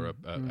park for a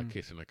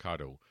kiss and a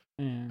cuddle.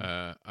 And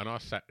I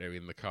sat there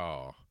in the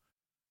car,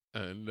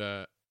 and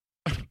I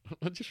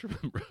just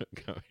remember her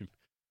going,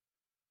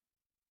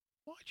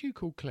 "Why do you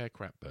call Claire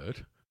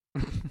Crapbird?"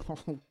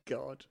 Oh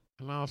God!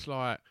 And I was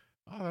like,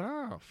 "I don't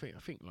know. I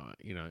think like,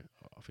 you know,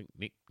 I think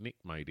Nick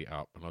made it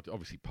up," and I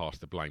obviously passed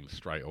the blame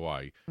straight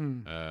away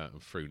and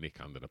threw Nick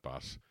under the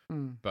bus.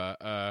 But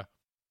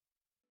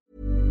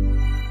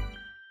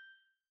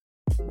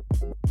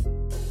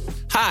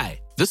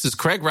Hi, this is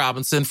Craig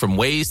Robinson from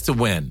Ways to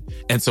Win,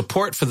 and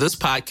support for this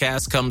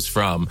podcast comes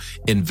from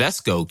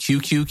Invesco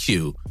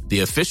QQQ,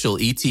 the official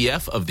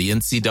ETF of the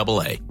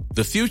NCAA.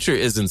 The future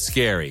isn't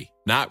scary.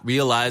 Not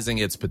realizing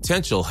its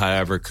potential,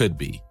 however, could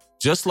be.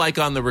 Just like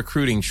on the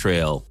recruiting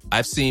trail,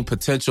 I've seen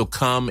potential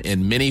come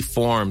in many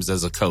forms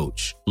as a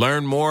coach.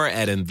 Learn more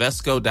at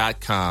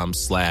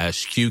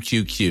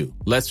Invesco.com/QQQ.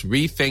 Let's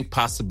rethink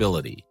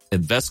possibility.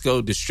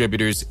 Invesco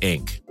Distributors,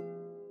 Inc.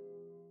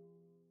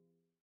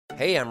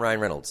 Hey, I'm Ryan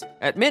Reynolds.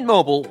 At Mint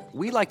Mobile,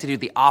 we like to do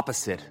the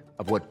opposite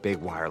of what Big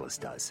Wireless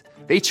does.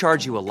 They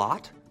charge you a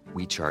lot,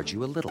 we charge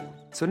you a little.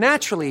 So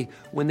naturally,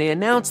 when they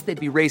announced they'd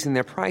be raising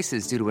their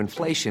prices due to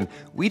inflation,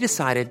 we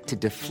decided to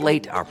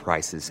deflate our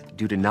prices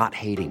due to not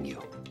hating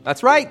you.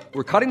 That's right.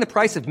 We're cutting the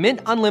price of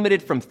Mint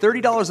Unlimited from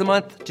 $30 a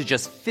month to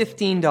just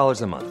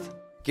 $15 a month.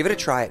 Give it a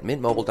try at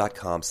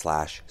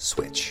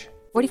mintmobile.com/switch.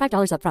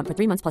 $45 up front for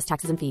 3 months plus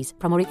taxes and fees.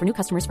 Promo rate for new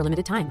customers for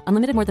limited time.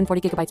 Unlimited more than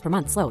 40 gigabytes per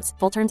month. Slows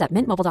full terms at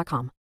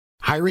mintmobile.com.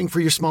 Hiring for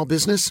your small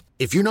business?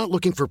 If you're not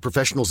looking for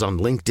professionals on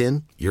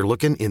LinkedIn, you're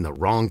looking in the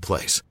wrong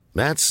place.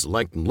 That's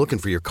like looking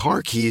for your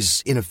car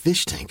keys in a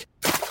fish tank.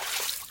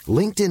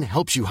 LinkedIn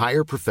helps you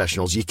hire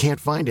professionals you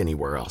can't find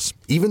anywhere else,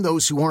 even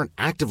those who aren't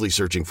actively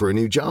searching for a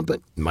new job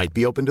but might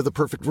be open to the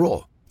perfect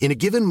role. In a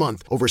given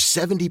month, over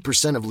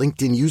 70% of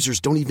LinkedIn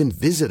users don't even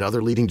visit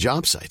other leading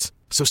job sites.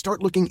 So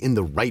start looking in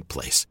the right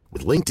place.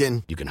 With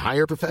LinkedIn, you can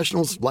hire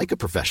professionals like a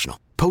professional.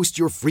 Post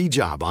your free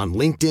job on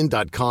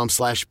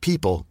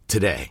linkedin.com/people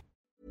today.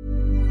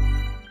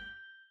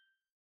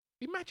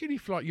 imagine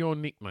if like your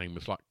nickname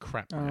was like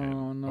Crap Man.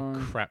 Oh no. Or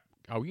Crap.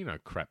 Oh, you know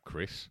Crap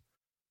Chris.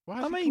 Why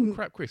is I he mean- called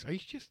Crap Chris?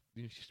 He's just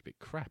a bit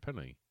crap,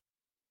 isn't he?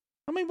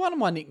 I mean, one of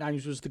my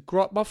nicknames was the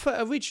Grock. My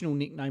original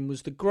nickname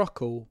was the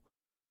Grockle.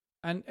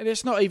 And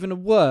it's not even a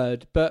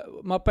word,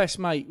 but my best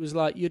mate was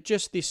like, "You're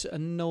just this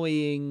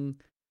annoying.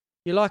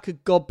 You're like a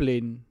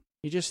goblin.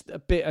 You're just a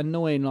bit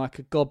annoying, like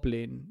a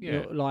goblin.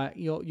 Yeah.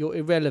 You're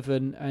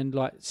irrelevant and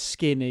like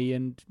skinny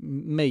and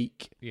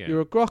meek. Yeah.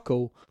 You're a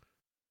Grockle."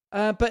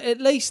 But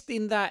at least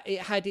in that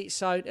it had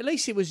its own. At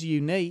least it was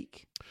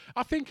unique.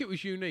 I think it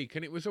was unique,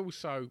 and it was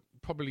also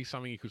probably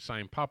something you could say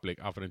in public,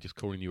 other than just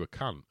calling you a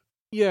cunt.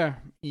 Yeah.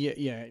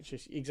 It's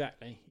just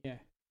exactly. Yeah.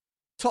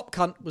 Top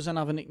Cunt was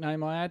another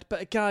nickname I had, but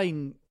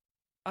again,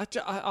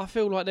 I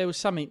feel like there was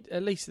something,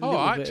 at least a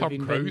little bit Tom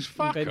of Cruise,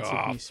 fuck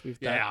inventiveness off. with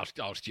that. Yeah,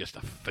 I was just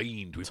a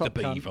fiend with Top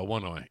the Cunt. beaver,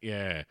 wasn't I?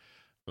 Yeah.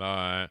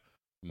 Like,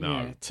 no.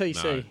 Yeah,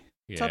 TC. No.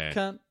 Yeah. Top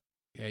Cunt.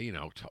 Yeah, you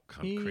know, Top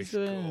Cunt He's Chris.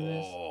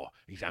 a-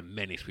 He's a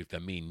menace with the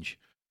minge.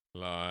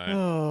 Like,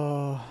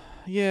 Oh,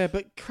 yeah,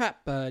 but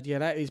Crapbird, yeah,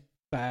 that is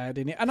bad,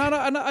 isn't it? And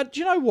I, do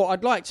you know what?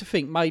 I'd like to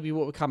think maybe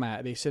what would come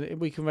out of this,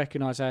 and we can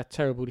recognise how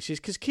terrible this is,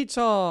 because kids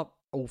are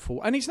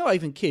awful. And it's not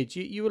even kids.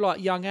 You were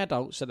like young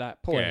adults at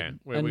that point. yeah,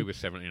 when we were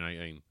 17,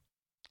 18.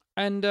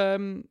 And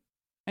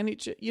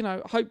it's, you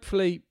know,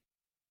 hopefully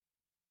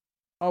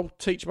I'll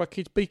teach my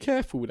kids, be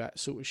careful with that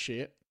sort of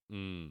shit.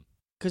 Mm.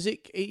 Because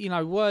it, you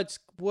know, words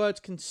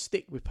can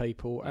stick with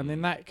people, and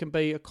then that can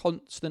be a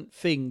constant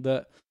thing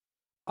that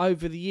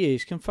over the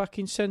years can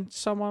fucking send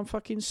someone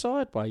fucking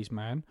sideways,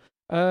 man.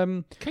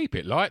 Keep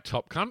it light,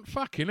 Top Cunt.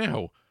 Fucking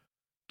hell.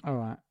 All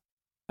right.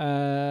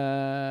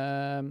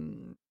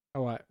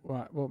 All right.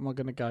 What am I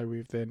going to go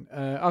with then?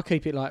 I'll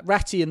keep it like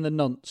Ratty and the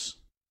Nonce.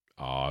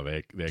 Oh,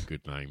 they're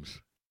good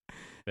names.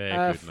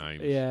 They're good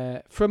names.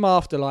 Yeah, from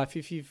Afterlife.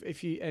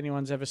 If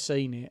anyone's ever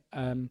seen it,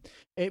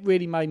 it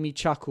really made me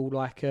chuckle.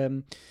 Like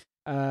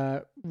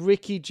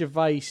Ricky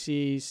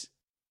Gervais's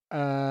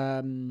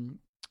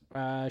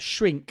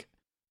shrink,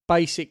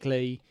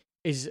 basically,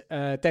 is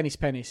Dennis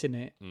Pennis, isn't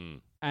it?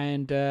 Mm.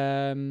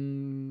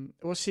 And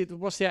what's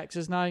the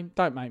actor's name?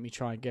 Don't make me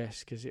try and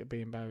guess, because it'll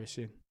be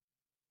embarrassing.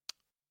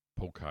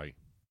 Paul Kay.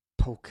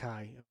 Paul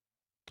Kay.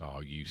 Oh,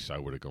 you so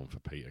would have gone for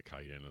Peter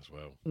Kay then as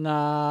well.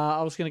 Nah,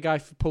 I was going to go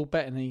for Paul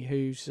Bettany,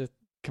 who's a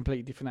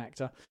completely different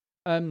actor.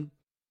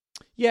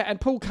 Yeah, and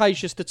Paul Kay's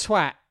just a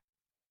twat.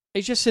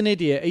 He's just an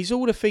idiot. He's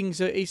all the things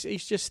that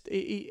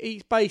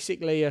he's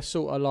basically a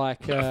sort of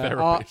like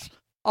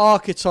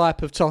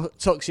archetype of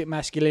toxic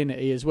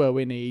masculinity as well,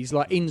 isn't he? He's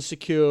like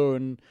insecure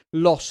and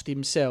lost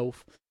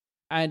himself,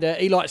 and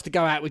he likes to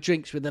go out with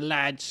drinks with the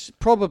lads.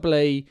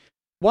 Probably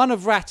one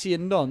of Ratty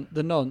and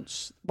the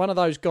Nonce, one of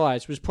those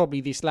guys was probably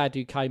this lad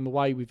who came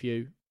away with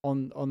you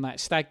on that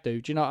stag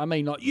do. Do you know what I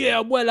mean? Like, yeah,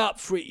 I'm well up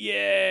for it.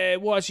 Yeah,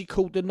 why is he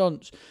called the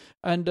Nonce?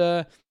 And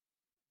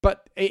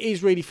but it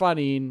is really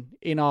funny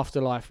in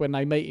Afterlife when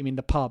they meet him in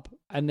the pub,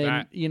 and then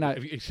have you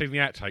seen the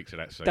outtakes of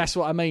that scene? That's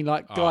what I mean.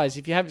 Like, guys,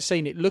 if you haven't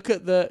seen it,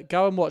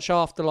 go and watch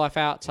Afterlife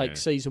Outtakes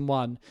season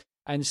 1,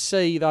 and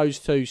see those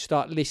two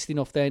start listing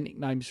off their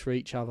nicknames for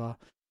each other.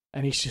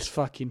 And he's just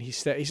fucking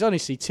hysterical. It's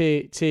honestly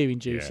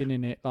tear-inducing,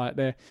 isn't it? Like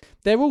they're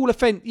all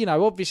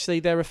obviously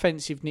they're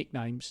offensive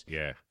nicknames.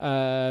 Yeah.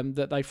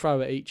 That they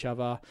throw at each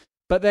other,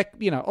 but they're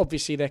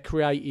obviously they're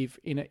creative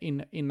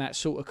in that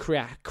sort of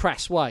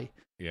crass way.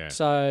 Yeah.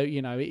 So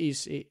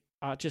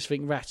I just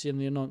think Ratty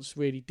and the Nonce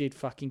really did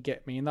fucking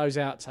get me, and those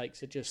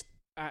outtakes are just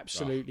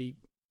absolutely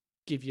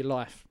give you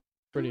life.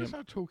 Brilliant. Who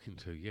was I talking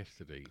to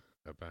yesterday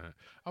about?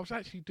 I was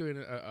actually doing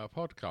a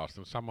podcast,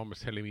 and someone was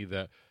telling me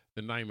that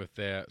the name of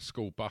their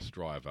school bus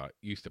driver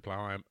used to play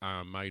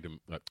Iron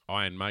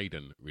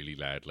Maiden really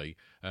loudly,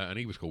 and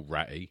he was called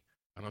Ratty.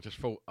 And I just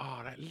thought,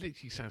 that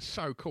literally sounds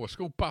so cool. A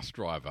school bus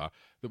driver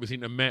that was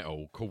into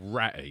metal called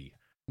Ratty.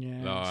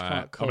 Yeah, it's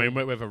quite cool. I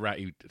mean, whether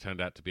Ratty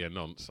turned out to be a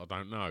nonce, I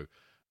don't know.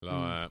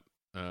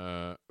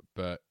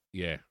 But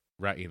yeah,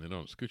 Ratty and the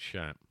Nonce. Good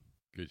shout.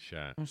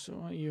 What's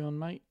all right, you on,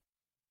 mate?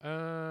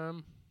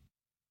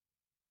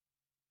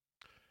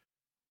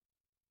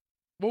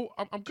 Well,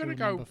 I'm going to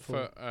go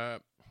for.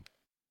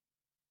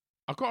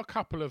 I've got a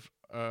couple of.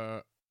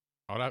 I'll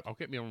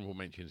get my honourable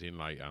mentions in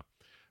later.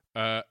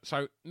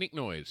 So Nick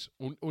Noyes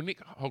or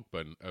Nick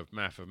Hogburn of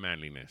Mouth of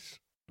Manliness,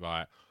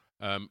 right?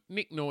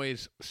 Nick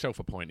Noyes,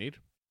 self-appointed,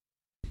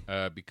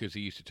 because he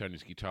used to turn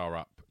his guitar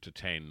up to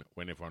 10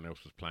 when everyone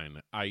else was playing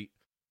at 8,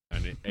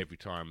 and every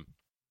time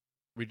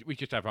we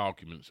just have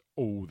arguments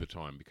all the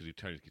time because he'd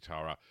turn his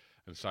guitar up.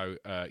 And so,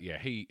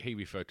 he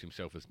referred to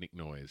himself as Nick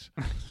Noyes,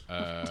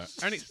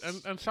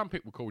 and some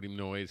people called him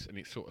Noyes, and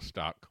it sort of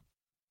stuck.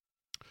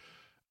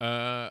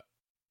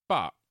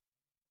 But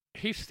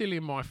he's still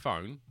in my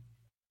phone,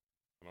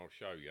 and I'll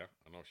show you,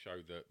 and I'll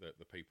show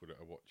the people that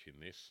are watching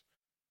this.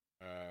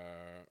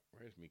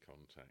 Where's my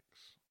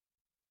contacts?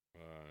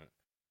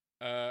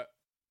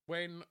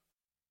 When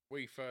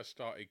we first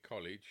started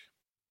college,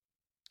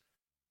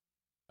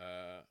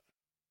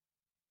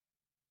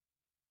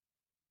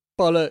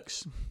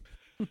 bollocks.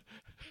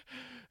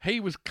 He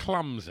was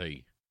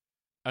clumsy,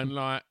 and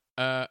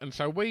and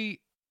so we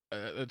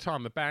at the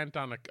time the band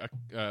done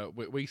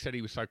we said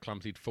he was so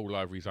clumsy he'd fall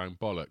over his own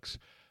bollocks,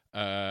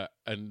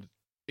 and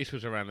this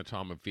was around the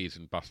time of Viz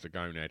and Buster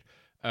Gonad,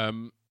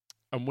 and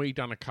we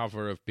done a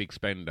cover of Big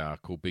Spender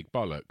called Big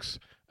Bollocks,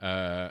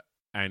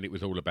 and it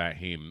was all about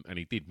him, and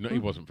he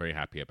wasn't very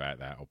happy about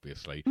that,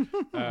 obviously.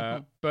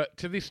 But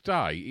to this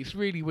day, it's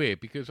really weird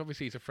because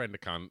obviously he's a friend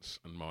of Cunt's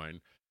and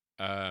mine,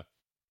 and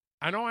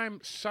I am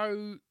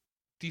so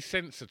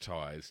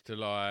desensitized to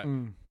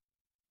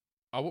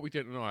what we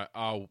did tonight.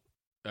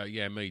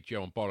 Me,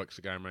 Joe, and Bollocks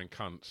are going around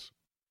cunts.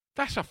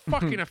 That's a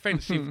fucking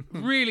offensive,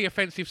 really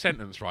offensive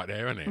sentence right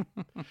there, isn't it?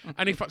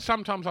 And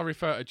sometimes I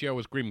refer to Joe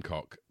as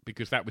Grimcock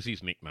because that was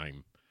his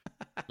nickname.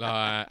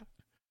 Yeah.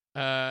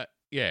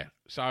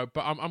 So,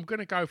 but I'm going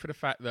to go for the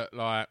fact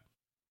that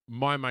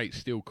my mates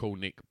still call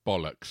Nick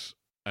Bollocks,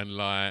 and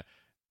Nick's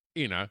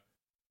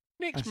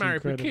That's married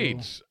incredible. with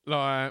kids.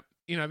 There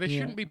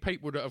shouldn't be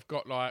people that have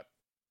got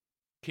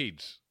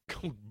kids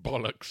called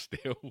Bollocks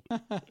still.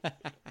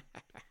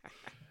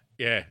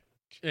 Yeah.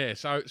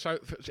 So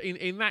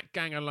in that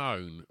gang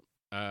alone,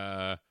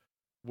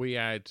 we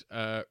had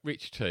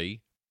Rich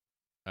T,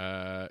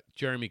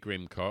 Jeremy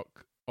Grimcock.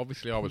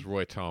 Obviously, I was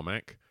Roy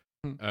Tarmac,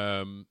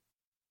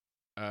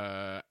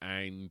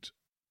 and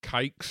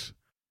Cakes,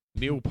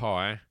 Neil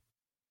Pye,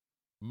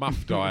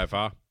 Muff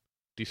Diver,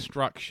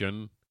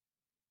 Destruction,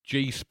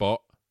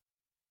 G-Spot,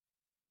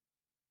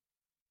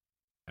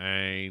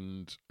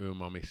 and who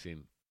am I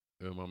missing?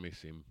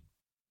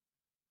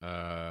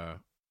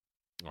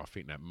 I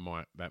think that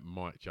might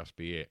just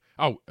be it.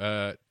 Oh,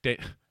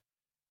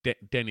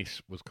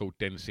 Dennis was called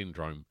Den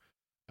Syndrome.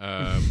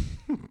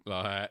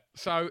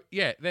 So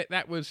yeah,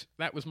 that was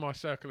my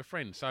circle of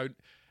friends. So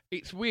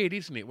it's weird,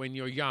 isn't it, when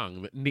you're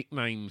young that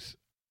nicknames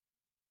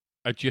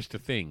are just a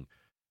thing,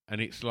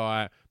 and it's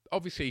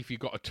obviously if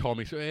you've got a Tom,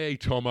 it's hey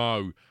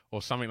Tomo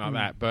or something like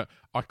that. But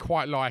I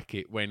quite like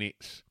it when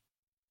it's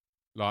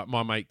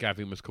my mate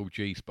Gavin was called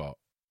G-Spot.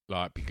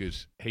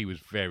 Because he was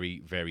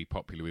very, very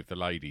popular with the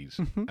ladies.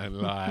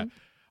 And I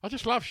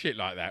just love shit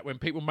like that when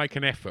people make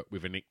an effort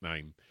with a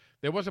nickname.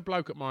 There was a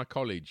bloke at my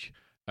college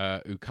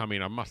who come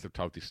in, I must have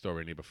told this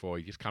story in here before,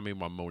 he just come in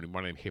one morning,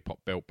 one of them hip-hop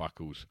belt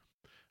buckles,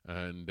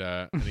 and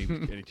he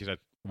just had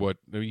word,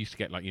 they used to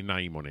get your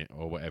name on it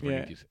or whatever,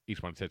 and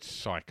each one said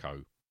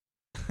Psycho.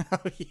 Oh,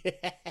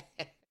 yeah.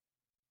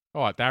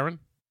 All right, Darren.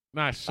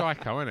 No, it's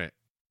Psycho, isn't it?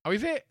 Oh,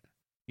 is it?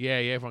 Yeah,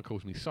 everyone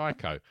calls me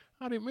Psycho.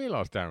 I didn't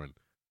realise, Darren.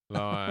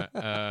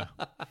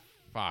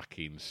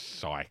 Fucking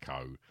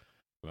Psycho.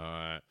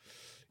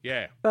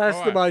 Yeah.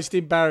 That's the most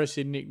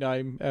embarrassing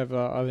nickname ever,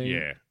 I think.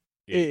 Yeah.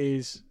 It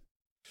is.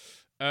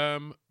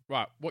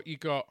 Right, what you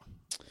got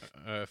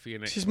for your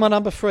next? This is my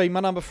number three.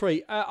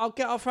 I'll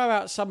throw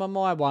out some of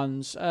my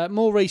ones.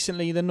 More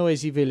recently, the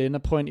Noisy Villain,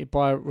 appointed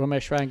by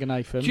Ramesh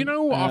Ranganathan. Do you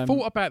know what I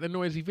thought about the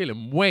Noisy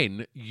Villain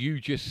when you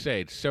just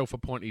said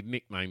self-appointed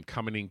nickname,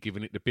 coming in,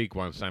 giving it the big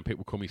one, saying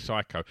people call me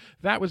Psycho?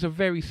 That was a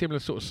very similar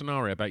sort of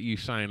scenario about you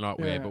saying like,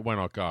 yeah, but when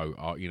I go,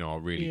 I'll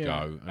really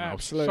go. And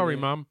absolutely. Sorry,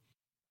 Mum.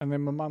 And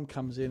then my mum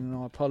comes in and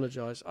I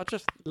apologise. I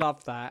just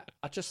love that.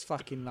 I just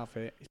fucking love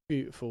it. It's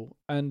beautiful.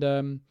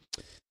 And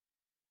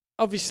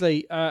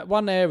obviously,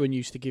 one Aaron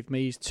used to give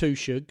me is 2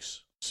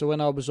 Shugs. So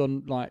when I was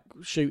on like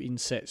shooting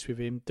sets with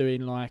him,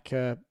 doing like,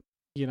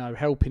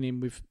 helping him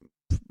with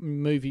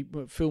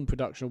film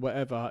production or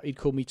whatever, he'd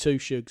call me 2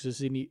 Shugs,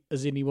 as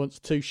in he wants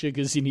 2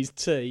 sugars in his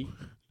tea.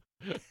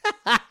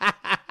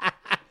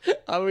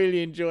 I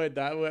really enjoyed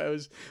that. It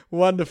was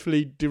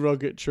wonderfully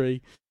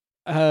derogatory.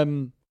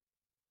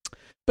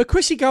 But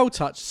Chrissy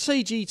Goldtouch,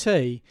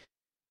 CGT,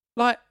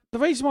 like, the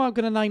reason why I'm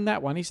going to name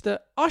that one is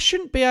that I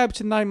shouldn't be able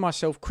to name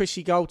myself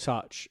Chrissy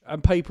Goldtouch,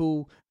 and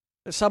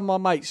some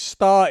of my mates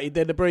started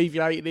then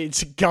abbreviating it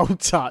into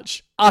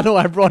Goldtouch,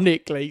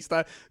 unironically.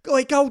 So,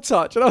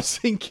 Goldtouch. And I was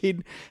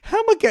thinking, how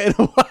am I getting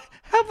away?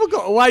 How have I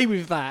got away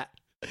with that?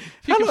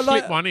 If you can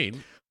slip one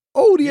in.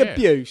 All the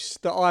abuse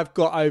that I've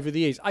got over the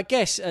years. I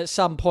guess at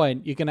some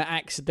point you're going to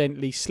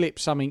accidentally slip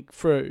something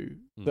through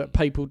that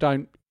people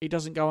don't, it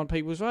doesn't go on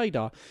people's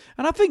radar.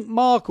 And I think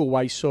Mark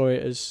always saw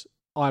it as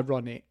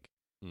ironic.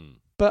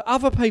 But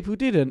other people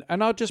didn't,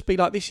 and I'd just be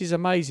like, "This is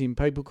amazing."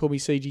 People call me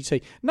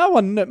CGT.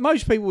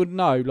 Most people would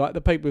know, like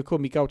the people who call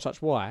me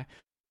Goldtouch, why.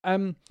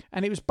 And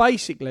it was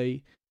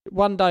basically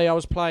one day I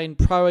was playing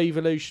Pro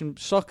Evolution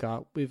Soccer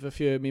with a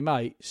few of my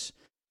mates,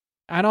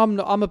 and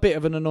I'm a bit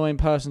of an annoying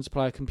person to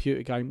play a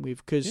computer game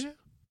with because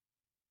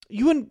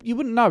you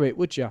wouldn't know it,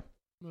 would you?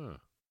 No.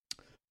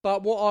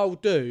 But what I'll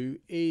do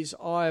is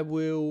I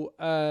will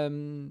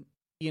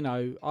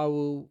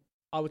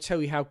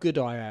tell you how good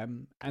I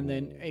am, and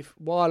then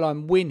while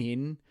I'm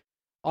winning,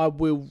 I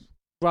will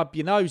rub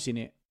your nose in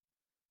it,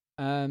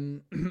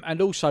 and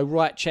also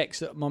write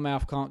checks that my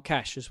mouth can't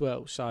cash as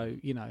well. So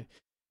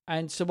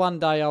and so one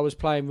day I was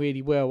playing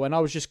really well, and I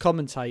was just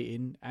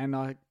commentating, and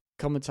I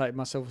commentated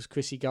myself as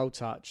Chrissy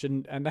Goldtouch,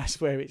 and that's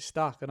where it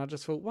stuck. And I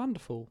just thought,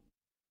 wonderful,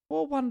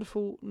 what a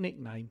wonderful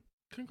nickname!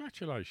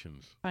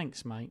 Congratulations!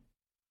 Thanks, mate.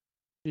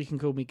 You can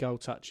call me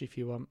Goldtouch if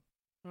you want.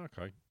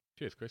 Okay,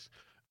 cheers, Chris.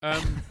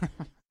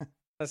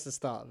 That's the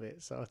start of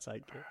it, so I'll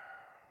take it.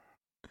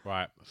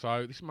 Right,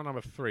 so this is my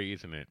number 3,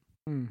 isn't it?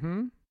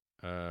 Mm-hmm.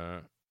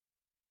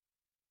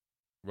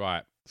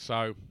 Right,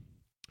 so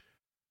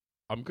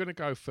I'm going to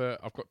go for...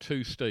 I've got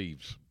 2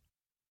 Steves.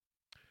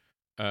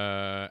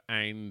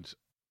 And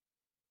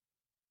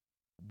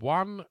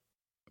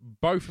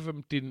both of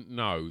them didn't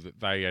know that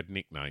they had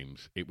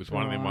nicknames. It was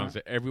one of them ones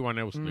that everyone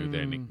else knew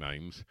their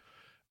nicknames.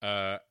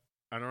 And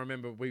I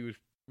remember we was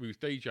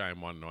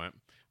DJing one night,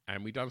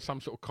 and we done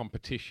some sort of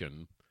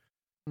competition,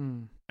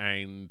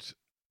 and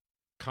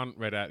cunt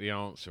read out the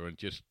answer and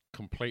just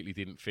completely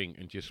didn't think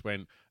and just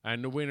went,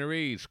 and the winner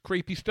is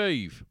Creepy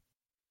Steve.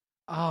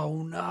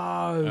 Oh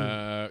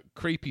no!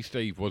 Creepy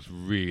Steve was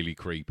really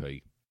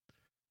creepy.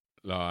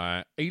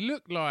 Like he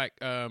looked like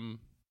like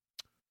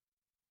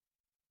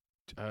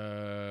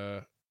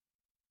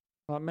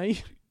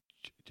me.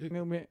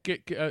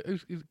 Jake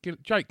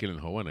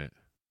Gyllenhaal, wasn't it?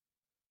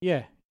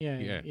 Yeah.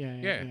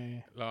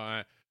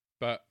 Like,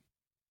 but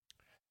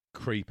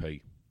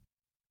creepy.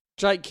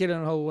 Jake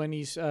Gyllenhaal when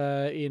he's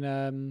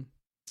in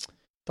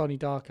Donnie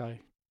Darko.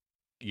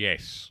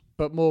 Yes.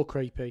 But more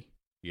creepy.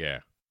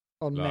 Yeah.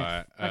 On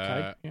meth.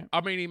 Okay. Yeah.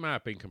 I mean, he may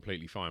have been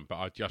completely fine, but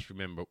I just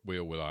remember we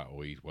all were like,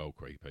 oh, he's well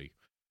creepy.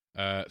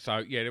 So,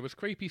 yeah, there was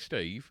Creepy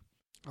Steve.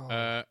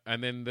 Oh.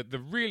 And then the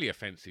really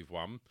offensive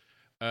one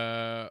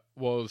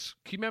was,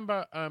 can you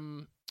remember,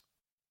 and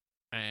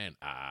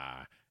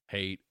I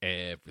hate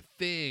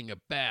everything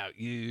about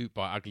you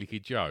by Ugly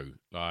Kid Joe,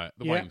 like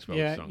the Wayne's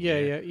World song.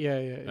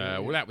 Yeah.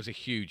 Well, that was a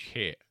huge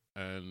hit,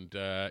 and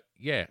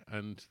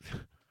and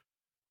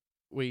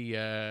we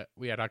had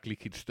Ugly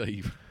Kid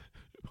Steve,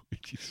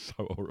 which is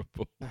so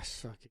horrible. That's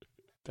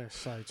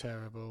so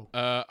terrible.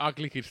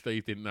 Ugly Kid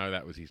Steve didn't know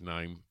that was his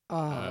name.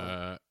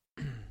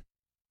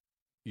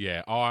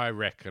 Yeah, I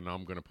reckon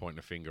I'm going to point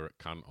a finger at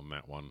cunt on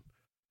that one.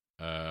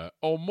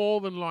 Or more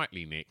than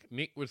likely, Nick.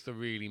 Nick was the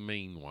really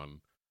mean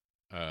one.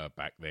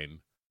 Back then,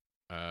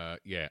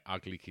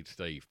 Ugly Kid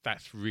Steve.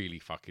 That's really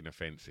fucking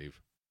offensive.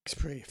 It's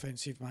pretty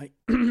offensive, mate.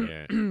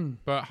 Yeah,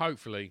 but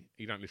hopefully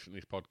he don't listen to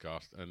this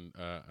podcast, and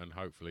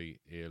hopefully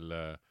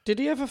he'll. Did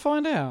he ever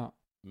find out?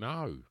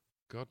 No,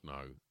 God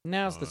no.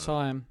 Now's the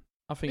time.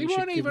 I think he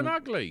wasn't even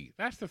ugly.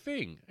 That's the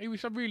thing. He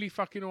was a really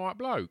fucking alright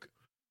bloke.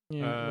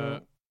 Yeah,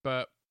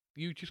 but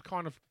you just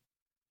kind of.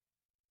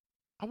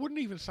 I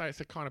wouldn't even say it's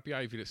the kind of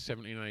behaviour that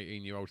 17 and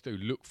 18-year-olds do.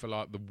 Look for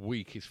like the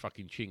weakest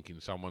fucking chink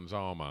in someone's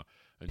armour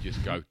and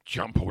just go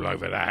jump all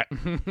over that.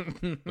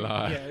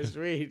 Yeah, it's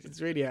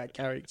really out of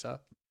character.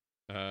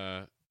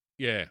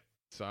 Yeah.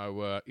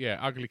 So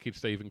Ugly Kid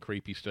Steve and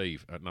Creepy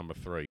Steve at number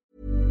 3.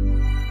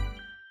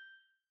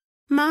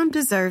 Mom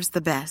deserves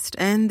the best,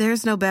 and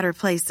there's no better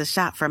place to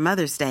shop for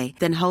Mother's Day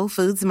than Whole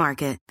Foods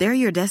Market. They're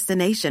your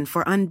destination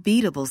for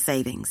unbeatable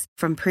savings,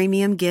 from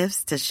premium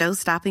gifts to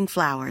show-stopping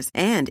flowers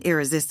and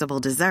irresistible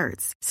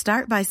desserts.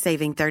 Start by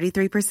saving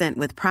 33%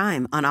 with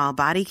Prime on all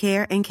body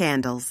care and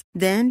candles.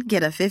 Then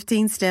get a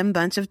 15-stem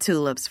bunch of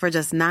tulips for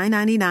just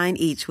 $9.99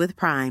 each with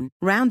Prime.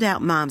 Round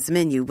out Mom's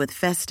menu with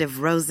festive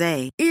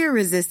rosé,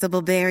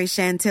 irresistible berry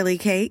chantilly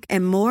cake,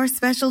 and more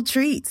special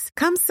treats.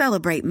 Come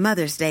celebrate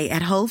Mother's Day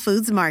at Whole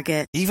Foods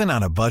Market. Even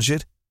on a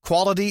budget,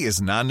 quality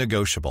is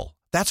non-negotiable.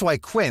 That's why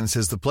Quince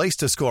is the place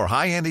to score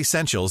high-end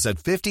essentials at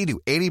 50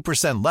 to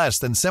 80% less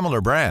than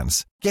similar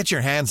brands. Get your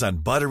hands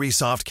on buttery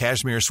soft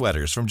cashmere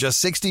sweaters from just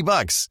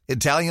 $60,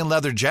 Italian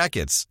leather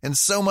jackets, and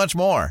so much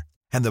more.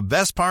 And the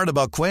best part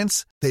about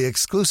Quince, they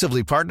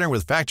exclusively partner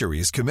with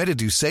factories committed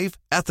to safe,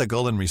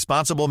 ethical, and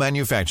responsible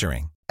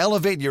manufacturing.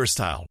 Elevate your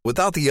style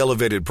without the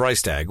elevated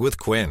price tag with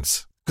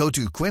Quince. Go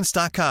to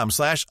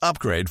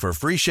quince.com/upgrade for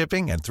free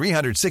shipping and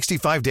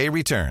 365-day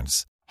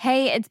returns.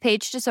 Hey, it's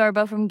Paige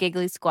DeSorbo from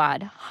Giggly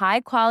Squad.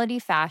 High quality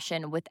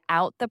fashion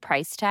without the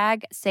price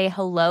tag. Say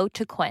hello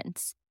to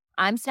Quince.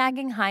 I'm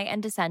snagging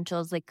high-end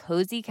essentials like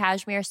cozy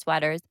cashmere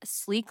sweaters,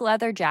 sleek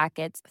leather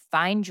jackets,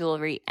 fine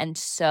jewelry, and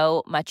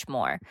so much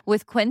more.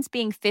 With Quince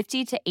being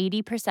 50 to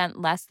 80%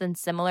 less than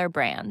similar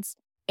brands.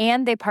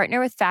 And they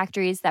partner with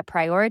factories that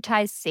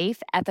prioritize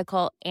safe,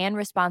 ethical, and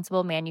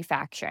responsible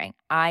manufacturing.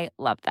 I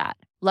love that.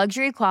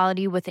 Luxury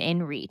quality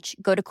within reach.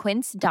 Go to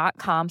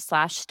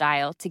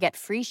quince.com/style to get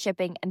free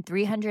shipping and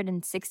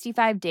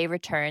 365-day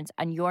returns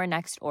on your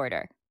next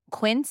order.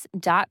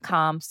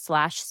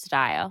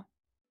 Quince.com/style.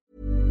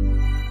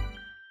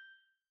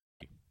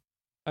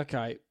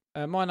 Okay,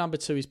 my number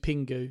 2 is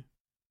Pingu.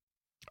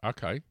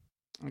 Okay,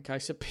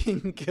 so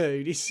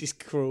Pingu, this is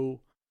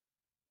cruel.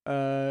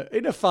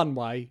 In a fun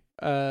way,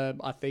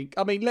 I think.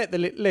 I mean, let the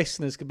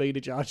listeners can be the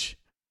judge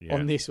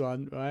on this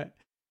one, right?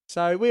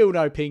 So we all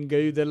know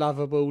Pingu, the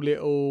lovable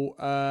little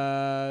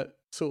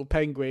sort of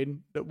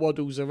penguin that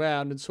waddles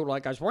around and sort of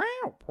like goes, wow,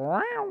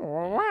 wow,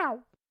 wow.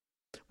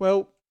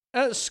 Well,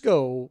 at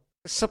school,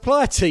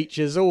 supply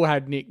teachers all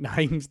had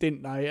nicknames,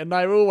 didn't they? And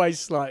they were always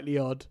slightly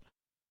odd.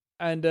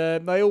 And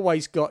they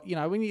always got,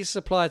 when your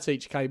supply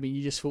teacher came in,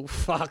 you just thought,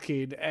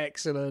 fucking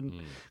excellent.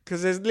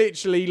 Because there's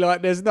literally,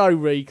 there's no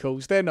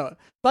recalls. They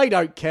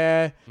don't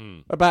care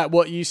about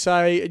what you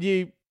say. And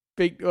you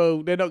think,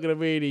 oh, they're not going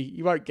to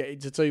you won't get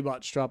into too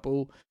much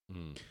trouble.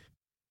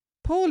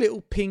 Poor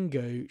little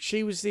Pingu,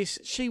 she was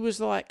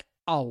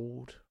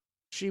old.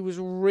 She was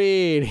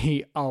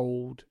really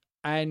old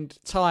and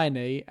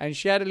tiny. And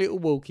she had a little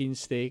walking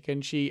stick.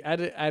 And she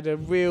had a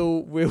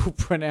real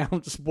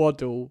pronounced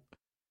waddle.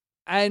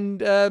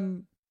 And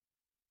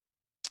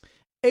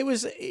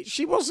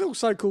she was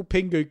also called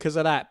Pingu because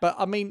of that. But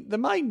I mean, the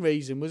main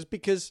reason was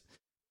because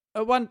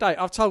one day,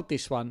 I've told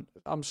this one,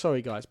 I'm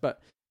sorry guys, but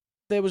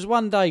there was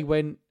one day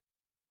when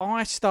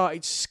I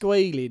started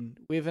squealing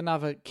with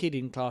another kid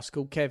in class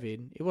called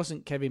Kevin. It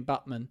wasn't Kevin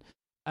Buttman.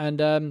 And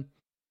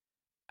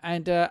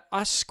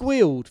I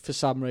squealed for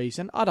some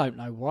reason. I don't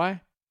know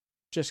why.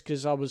 Just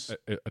because I was...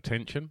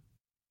 Attention?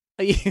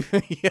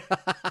 Yeah.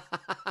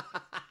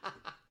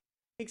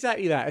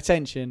 Exactly that,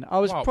 attention. I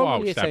was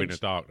probably stabbing in the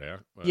dark there.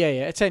 But... Yeah,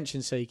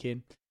 attention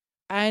seeking.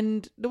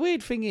 And the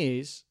weird thing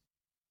is,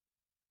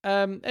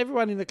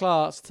 everyone in the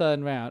class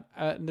turned round,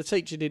 and the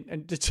teacher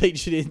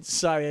didn't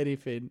say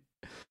anything.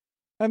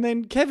 And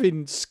then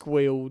Kevin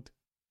squealed,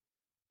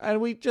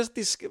 and we just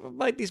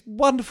made this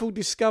wonderful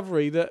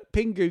discovery that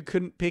Pingu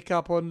couldn't pick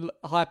up on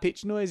high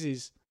pitched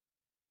noises.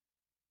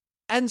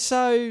 And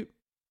so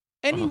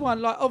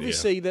anyone,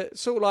 obviously, that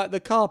sort of like the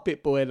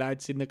carpet boy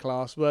lads in the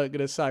class weren't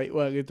going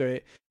to do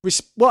it.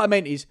 What I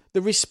meant is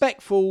the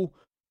respectful,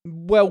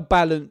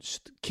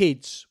 well-balanced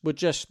kids were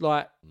just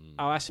like,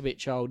 oh, that's a bit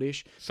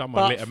childish.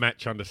 Someone lit a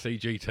match under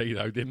CGT,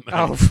 though, didn't they?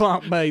 Oh,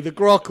 fuck me. The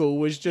grockle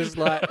was just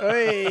like,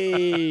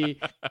 hey.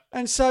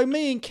 And so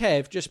me and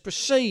Kev just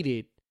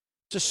proceeded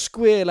to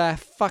squeal our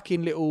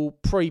fucking little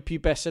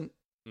prepubescent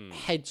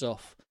heads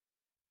off.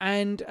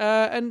 And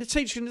the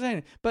teacher didn't say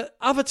anything. But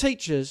other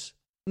teachers...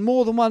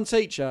 More than one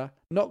teacher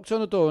knocked on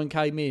the door and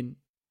came in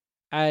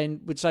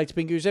and would say to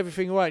Pingu, is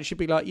everything all right? And she'd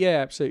be like, yeah,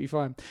 absolutely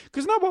fine.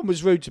 Because no one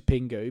was rude to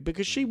Pingu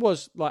because she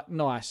was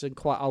nice and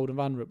quite old and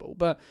vulnerable.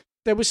 But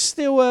there was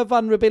still a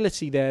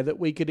vulnerability there that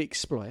we could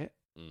exploit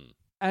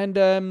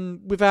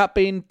and without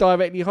being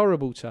directly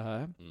horrible to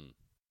her.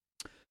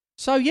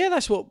 So, yeah,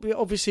 that's what,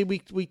 obviously, we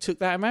took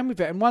that and ran with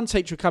it. And one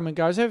teacher would come and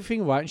go, is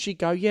everything all right? And she'd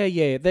go,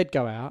 yeah. They'd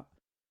go out.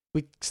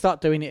 We'd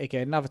start doing it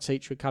again. Another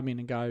teacher would come in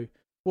and go,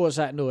 what's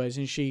that noise?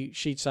 And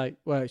she'd say,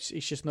 well, it's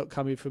just not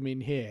coming from in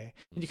here.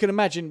 And you can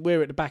imagine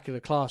we're at the back of the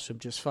classroom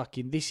just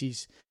fucking, this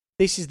is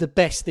the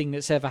best thing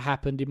that's ever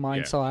happened in my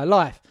entire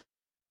life.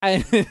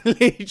 And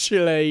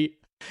literally,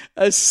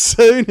 as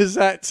soon as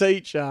that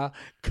teacher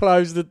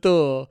closed the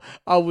door,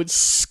 I would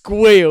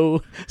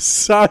squeal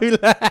so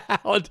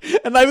loud.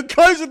 And they would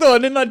close the door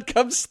and then they'd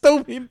come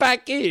storming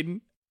back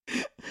in.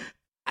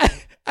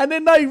 And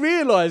then they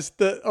realised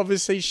that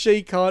obviously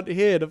she can't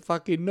hear the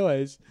fucking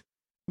noise.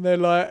 And they're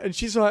like, and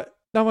she's like,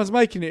 no one's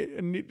making it.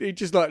 And he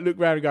just like look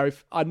round and go,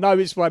 I know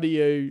it's one of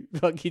you.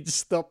 Fucking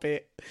stop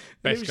it.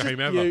 Best game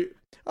ever.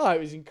 Oh, it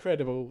was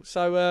incredible.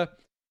 So,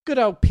 good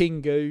old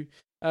Pingu.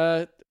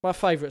 My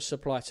favourite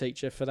supply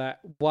teacher for that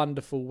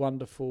wonderful,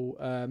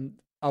 wonderful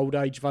old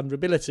age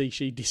vulnerability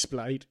she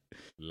displayed.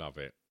 Love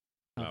it.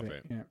 Love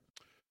it.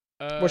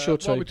 Yeah. What's your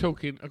two? While we're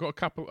talking, I've got a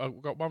couple.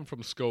 I've got one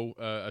from school,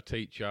 a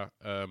teacher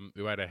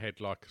who had a head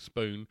like a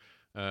spoon,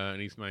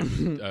 and his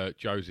name was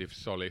Joseph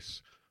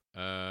Solis,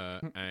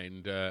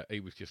 and he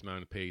was just known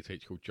as a PE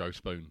teacher called Joe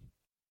Spoon.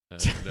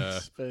 And,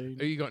 Spoon.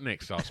 Who you got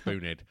next?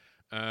 Spoonhead.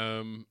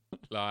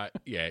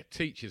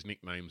 Teachers'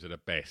 nicknames are the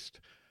best.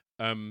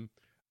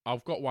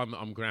 I've got one that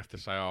I'm going to have to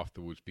say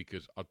afterwards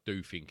because I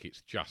do think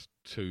it's just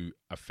too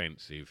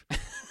offensive.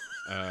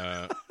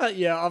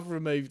 Yeah, I've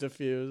removed a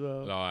few as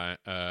well.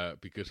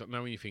 Because I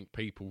know when you think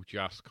people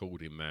just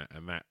called him that,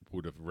 and that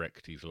would have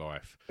wrecked his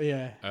life.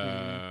 Yeah.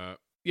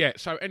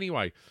 So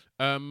anyway,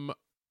 I'm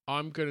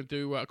going to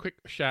do a quick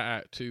shout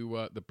out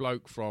to the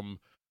bloke from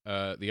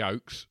the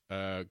Oaks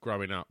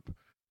growing up.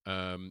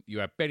 You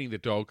had Benny the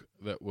dog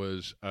that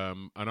was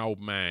an old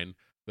man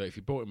that if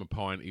you bought him a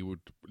pint, he would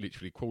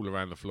literally crawl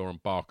around the floor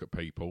and bark at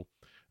people.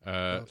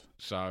 In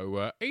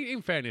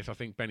fairness, I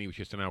think Benny was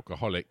just an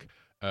alcoholic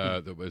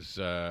that was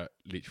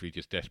literally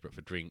just desperate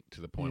for drink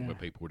to the point where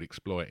people would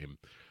exploit him.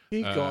 If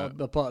you got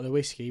a bottle of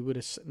whiskey, he would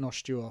have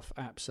noshed you off,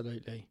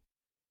 absolutely.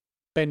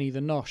 Benny the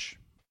Nosh.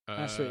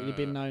 That's what it'd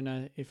been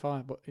known if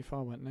I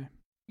went there.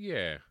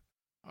 Yeah,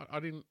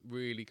 I didn't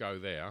really go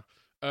there.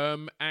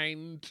 The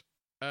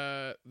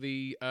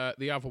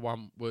other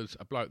one was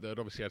a bloke that had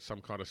obviously had some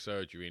kind of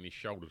surgery and his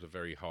shoulders are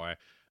very high.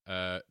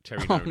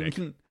 Terry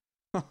Noneck.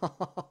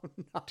 Oh,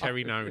 no.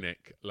 Terry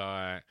Noneck.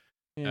 I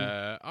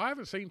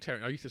haven't seen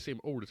Terry. I used to see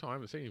him all the time. I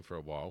haven't seen him for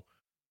a while.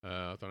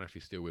 I don't know if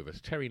he's still with us.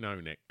 Terry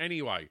Noneck.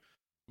 Anyway,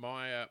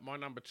 my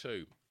number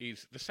two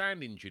is the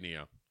sound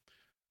engineer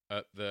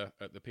at the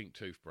Pink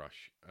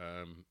Toothbrush,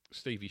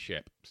 Steve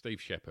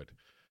Shepherd,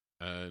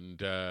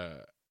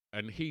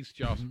 and he's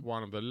just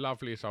one of the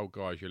loveliest old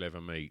guys you'll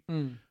ever meet.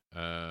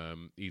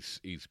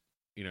 He's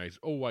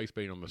always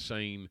been on the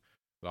scene.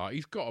 Like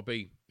he's got to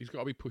be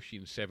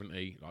pushing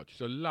 70. Like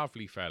just a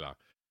lovely fella.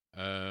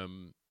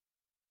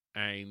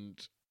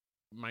 And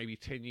maybe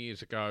 10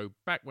 years ago,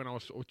 back when I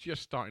was sort of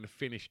just starting to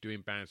finish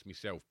doing bands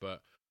myself,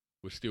 but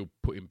was still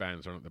putting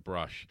bands on at the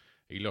Brush,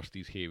 he lost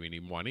his hearing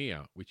in one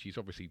ear, which is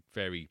obviously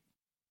very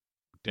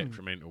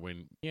detrimental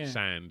when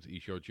sound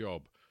is your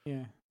job.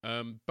 Yeah.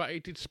 But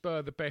it did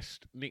spur the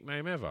best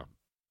nickname ever.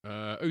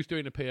 Who's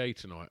doing a PA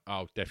tonight?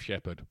 Oh, Def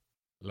Shepherd.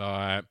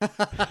 Like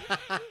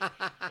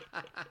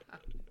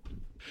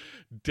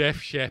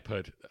Def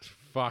Shepherd. That's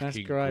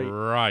fucking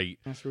great.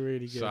 That's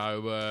really good.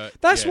 So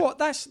that's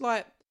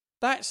like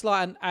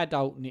an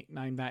adult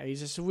nickname. That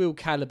is. It's a real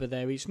caliber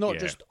there. It's not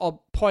just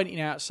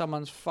pointing out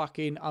someone's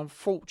fucking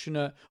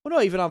unfortunate, well,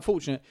 not even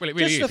unfortunate. Well, it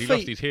really is. He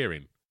lost his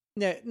hearing.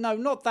 Yeah, no,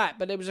 not that.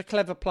 But there was a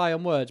clever play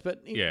on words.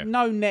 But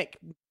No Neck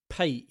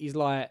Pete is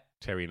like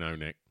Terry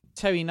Noneck.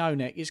 Terry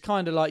Noneck is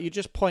kind of like you're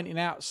just pointing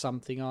out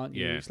something, aren't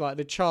you? Yeah. It's like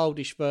the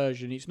childish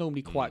version. It's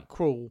normally quite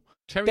cruel.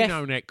 Terry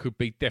Noneck could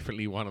be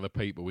definitely one of the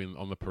people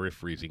on the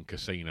peripheries in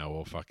Casino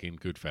or fucking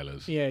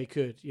Goodfellas. Yeah, he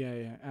could.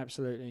 Yeah,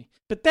 absolutely.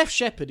 But Def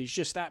Shepherd is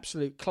just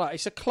absolute.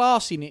 It's a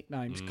classy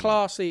nickname. It's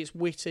classy. It's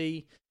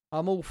witty.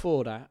 I'm all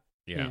for that.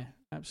 Yeah,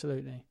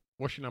 absolutely.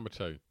 What's your number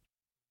two?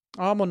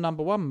 I'm on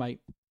number one,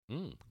 mate.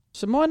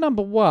 So my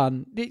number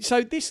one.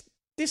 So this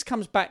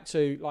comes back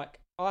to like.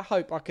 I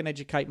hope I can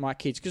educate my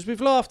kids because we've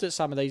laughed at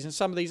some of these and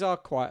some of these are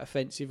quite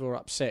offensive or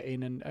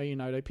upsetting and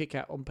they pick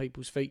out on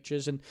people's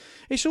features and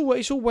it's all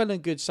well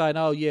and good saying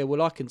oh yeah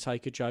well I can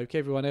take a joke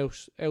everyone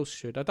else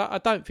should. I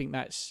don't think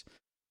that's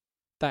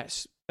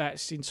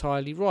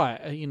entirely right.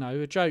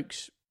 A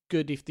joke's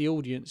good if the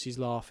audience is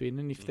laughing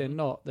and if they're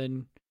not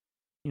then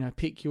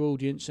pick your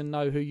audience and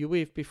know who you're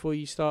with before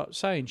you start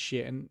saying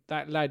shit. And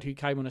that lad who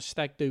came on a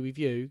stag do with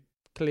you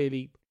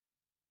clearly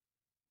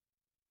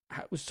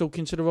was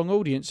talking to the wrong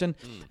audience, and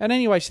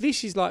anyway, so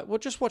this is like, well,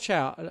 just watch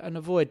out and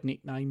avoid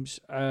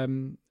nicknames. I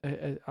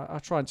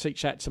try and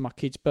teach that to my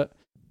kids, but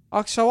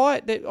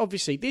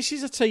obviously this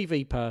is a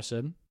TV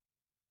person,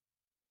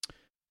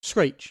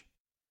 Screech,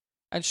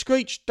 and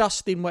Screech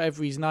Dustin,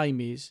 whatever his name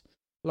is,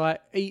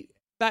 like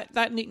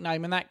that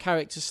nickname and that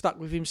character stuck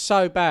with him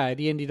so bad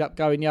he ended up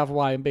going the other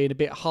way and being a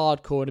bit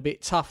hardcore and a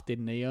bit tough,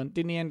 didn't he? And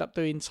didn't he end up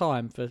doing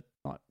time for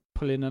like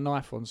pulling a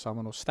knife on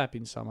someone or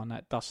stabbing someone?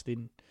 That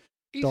Dustin.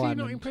 Is Diamond.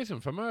 he not in prison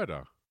for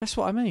murder? That's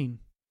what I mean.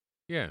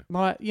 Yeah.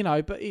 But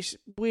it's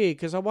weird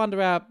because I wonder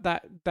how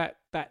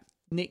that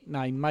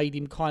nickname made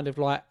him kind of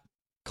like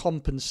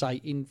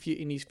compensate in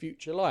his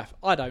future life.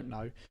 I don't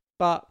know,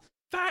 but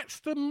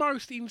that's the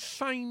most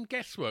insane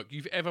guesswork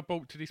you've ever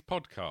brought to this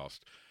podcast.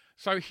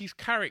 So his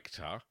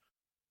character,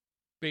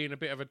 being a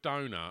bit of a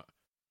donut,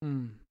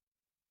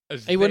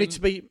 wanted to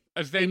be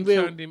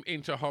turned him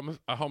into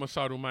a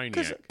homicidal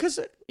maniac. Because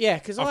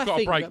I've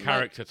got a break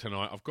character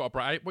tonight. I've got a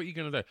break. What are you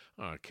going to do?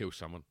 Oh, kill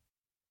someone.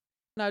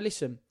 No,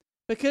 listen.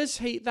 because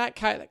that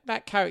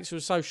character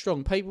was so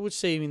strong, people would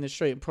see him in the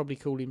street and probably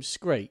call him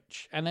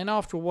Screech. And then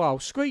after a while,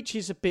 Screech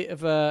is a bit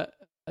of a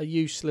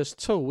useless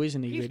tool,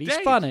 isn't he? Really, he's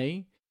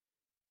funny.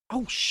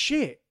 Oh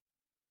shit!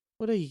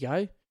 Well, there you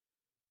go.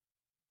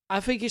 I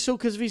think it's all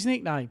because of his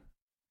nickname.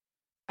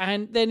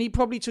 And then he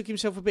probably took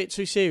himself a bit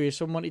too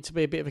serious and wanted to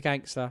be a bit of a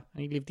gangster.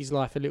 And he lived his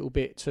life a little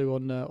bit too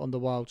on the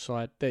wild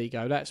side. There you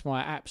go. That's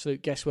my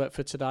absolute guesswork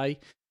for today.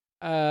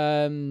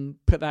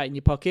 Put that in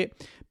your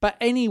pocket. But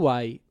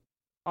anyway,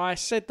 I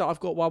said that I've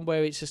got one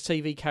where it's a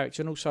TV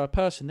character and also a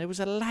person. There was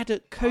a lad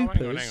at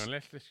Cooper's. Oh, hang on.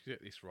 Let's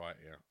get this right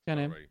here.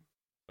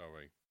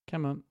 Sorry.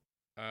 Come on.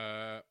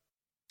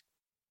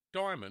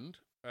 Diamond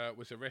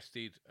was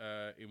arrested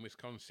in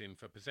Wisconsin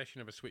for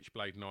possession of a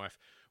switchblade knife,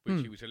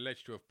 which he was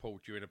alleged to have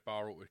pulled during a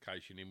bar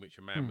altercation in which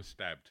a man was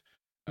stabbed.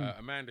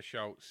 Amanda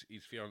Schultz,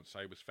 his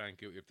fiancée, was found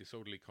guilty of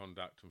disorderly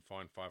conduct and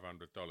fined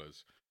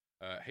 $500.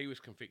 He was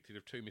convicted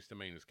of 2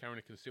 misdemeanors, carrying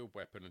a concealed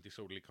weapon and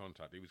disorderly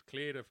conduct. He was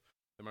cleared of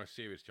the most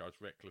serious charge,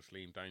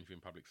 recklessly endangering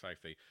public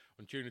safety.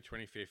 On June the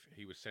 25th,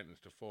 he was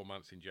sentenced to 4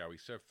 months in jail. He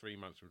served 3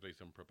 months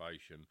released on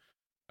probation.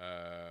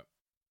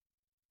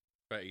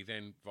 But he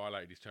then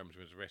violated his terms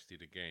and was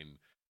arrested again.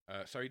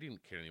 So he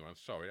didn't kill anyone.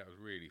 Sorry, that was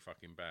really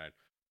fucking bad.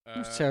 It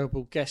was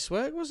terrible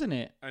guesswork, wasn't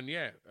it? And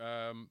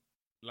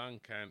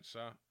lung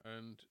cancer,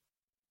 and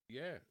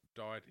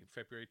died in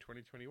February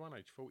 2021,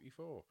 age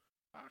 44.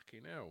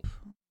 Fucking hell.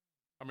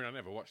 I mean, I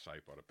never watched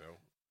Saved by the Bell.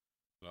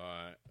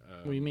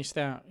 Well, you missed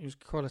out. It was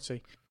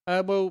quality.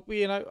 Well,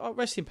 you know,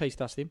 rest in peace,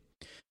 Dustin.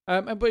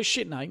 But a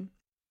shit name.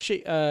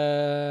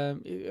 A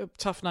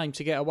tough name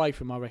to get away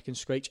from, I reckon,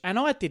 Screech. And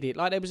I did it.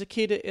 Like, there was a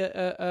kid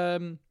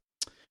at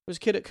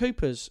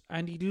Cooper's,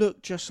 and he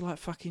looked just like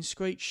fucking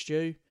Screech,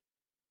 Stu.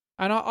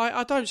 And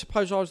I don't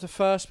suppose I was the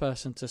first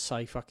person to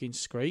say fucking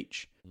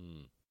Screech.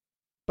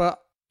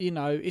 But, you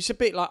know, it's a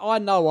bit like, I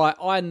know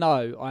I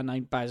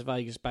named Baz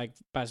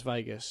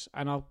Vegas,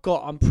 and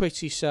I'm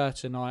pretty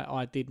certain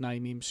I did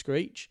name him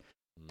Screech.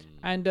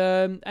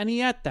 And he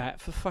had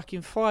that for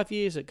fucking 5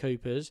 years at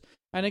Cooper's.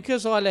 And then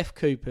because I left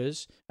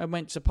Cooper's and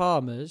went to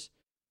Palmer's,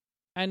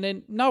 and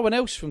then no one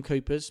else from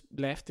Cooper's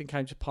left and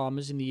came to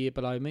Palmer's in the year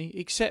below me,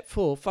 except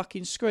for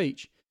fucking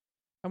Screech.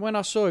 And when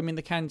I saw him in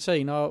the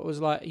canteen, I was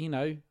like, you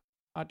know,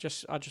 I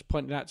just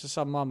pointed out to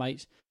some of my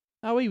mates,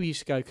 oh, we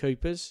used to go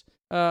Cooper's.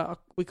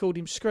 We called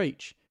him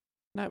Screech.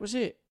 And that was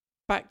it.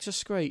 Back to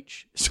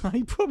Screech. So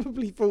he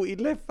probably thought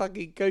he'd left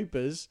fucking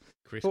Cooper's.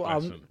 Chris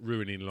Glasson,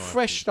 ruining life.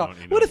 Fresh start.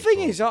 Well, the thing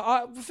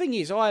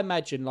is, I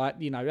imagine, like,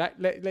 you know,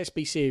 let's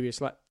be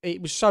serious. Like,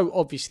 it was so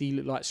obviously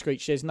looked like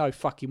Screech. There's no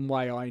fucking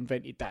way I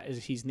invented that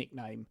as his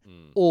nickname,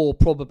 or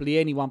probably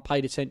anyone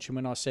paid attention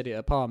when I said it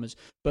at Palmer's.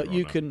 But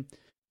Your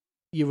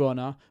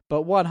Honour.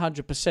 But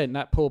 100%,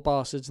 that poor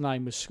bastard's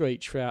name was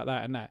Screech throughout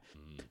that and that.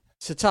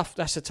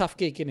 That's a tough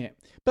gig, isn't it?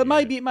 But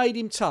maybe it made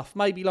him tough.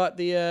 Maybe like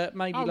the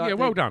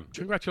well done.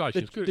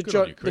 Congratulations. Good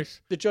on you, Chris.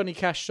 The Johnny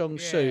Cash song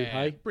Sue,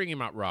 hey? Bring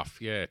him up rough.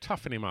 Yeah,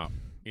 toughen him up.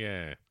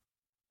 Yeah.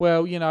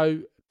 Well, you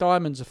know,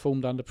 diamonds are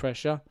formed under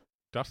pressure.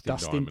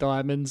 Dustin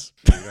Diamonds.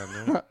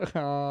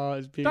 Oh,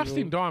 it's beautiful.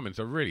 Dustin Diamond's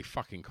a really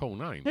fucking cool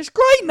name. It's a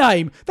great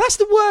name. That's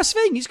the worst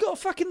thing. He's got a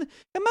fucking...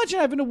 Imagine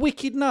having a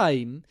wicked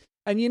name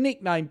and your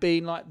nickname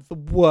being like the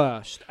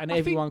worst, and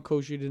everyone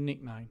calls you the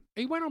nickname.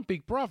 He went on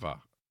Big Brother.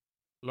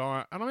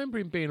 Like, and I remember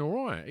him being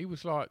all right. He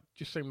was like,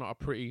 just seemed like a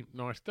pretty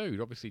nice dude.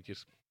 Obviously,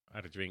 just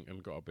had a drink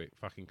and got a bit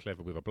fucking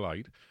clever with a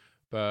blade.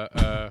 But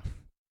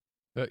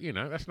you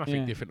know, that's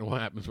nothing different to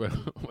what happens where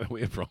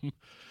we're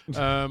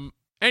from.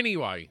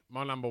 Anyway,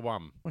 my number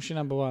one. What's your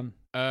number one?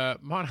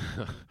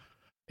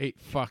 It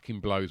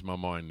fucking blows my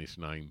mind, this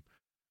name.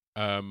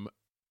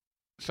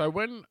 So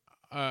when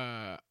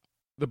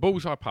the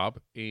Bullseye Pub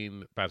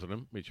in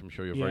Basildon, which I'm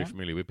sure you're very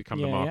familiar with,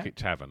 become the Market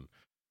Tavern.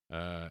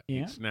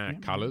 It's now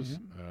Colours,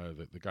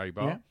 the gay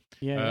bar.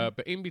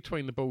 But in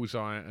between the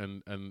Bullseye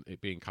and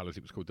it being Colours,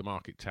 it was called the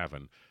Market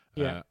Tavern.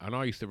 And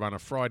I used to run a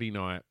Friday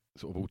night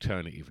sort of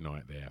alternative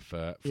night there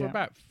for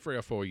about 3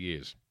 or 4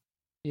 years.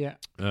 Yeah.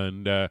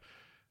 And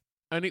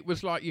it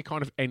was like your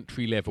kind of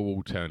entry-level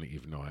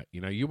alternative night. You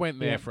know, you went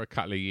there for a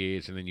couple of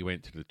years and then you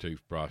went to the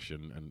Toothbrush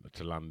and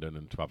to London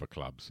and to other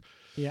clubs.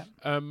 Yeah.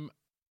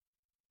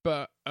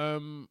 But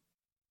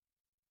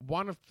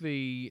one of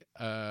the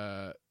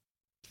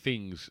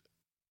things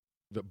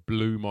that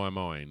blew my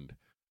mind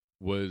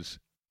was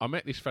I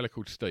met this fella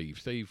called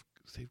Steve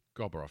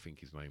Gobber, I think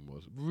his name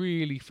was.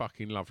 Really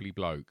fucking lovely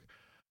bloke.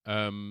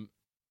 And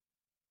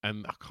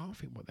I can't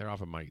think what their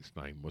other mate's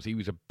name was. He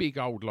was a big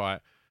old,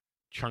 like,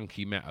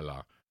 chunky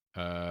metaler,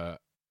 but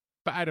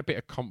had a bit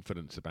of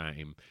confidence about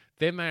him.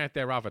 Then they had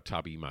their other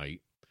tubby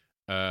mate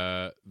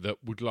that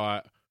would,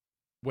 like,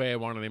 wear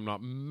one of them,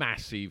 like,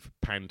 massive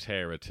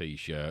Pantera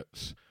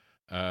T-shirts,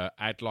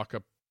 had, like,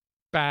 a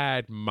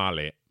bad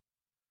mullet,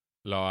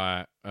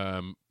 like,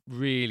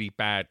 really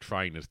bad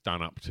trainers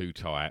done up too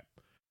tight,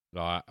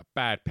 like, a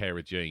bad pair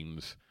of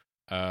jeans,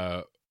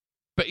 but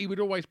he would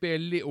always be a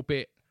little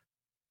bit,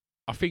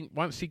 I think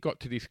once he got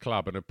to this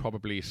club and had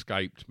probably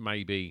escaped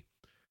maybe,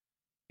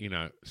 you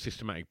know,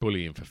 systematic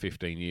bullying for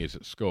 15 years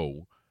at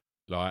school,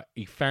 Like,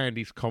 he found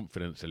his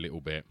confidence a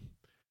little bit.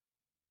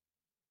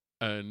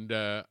 And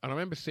I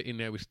remember sitting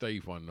there with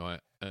Steve one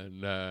night,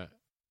 and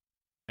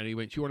he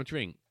went, "Do you want a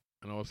drink?"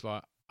 And I was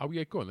like, "Oh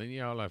yeah, go on then.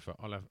 Yeah, I'll have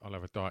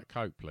a Diet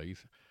Coke,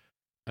 please."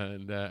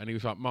 And he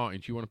was like, "Martin,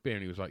 do you want a beer?"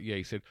 And he was like, "Yeah."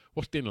 He said,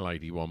 "What's dinner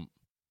lady want?"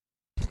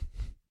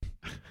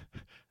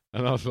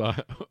 And I was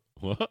like,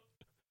 "What?"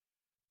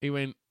 He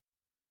went,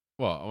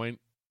 "What?" I went,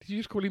 "Did you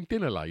just call him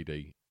dinner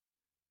lady?"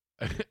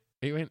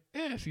 He went,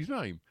 "Yeah, that's his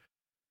name."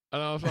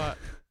 And I was like,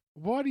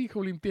 "Why do you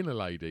call him dinner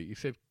lady?" He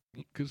said,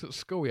 "Because at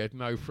school he had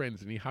no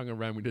friends and he hung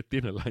around with a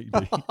dinner lady."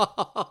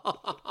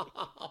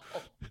 Oh,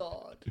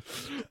 God.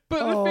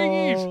 But the thing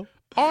is,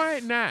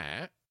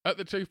 at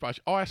the toothbrush,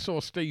 I saw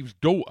Steve's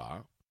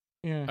daughter,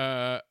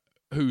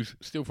 who's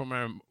still from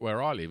around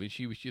where I live, and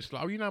she was just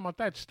like, "Oh, you know my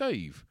dad,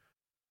 Steve."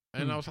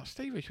 And I was like,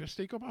 "Steve?" She went,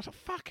 "Steve Gobb." I was like,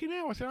 "Fucking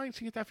hell." I said, "I ain't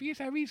seen your dad for years.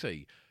 How is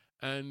he?"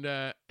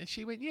 And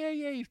she went, yeah,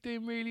 he's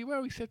doing really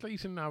well. He said, like, you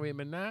used to know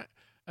him and that.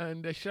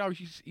 And she said,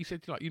 he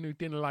said, like, you knew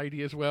Dinner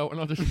Lady as well. And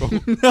I just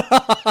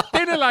thought,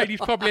 Dinner Lady's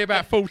probably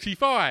about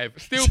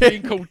 45, still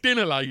being called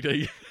Dinner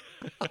Lady.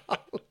 Oh,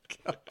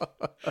 God.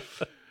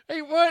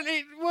 It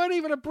weren't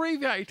even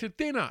abbreviated to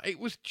dinner. It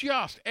was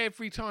just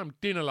every time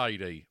Dinner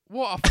Lady.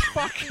 What a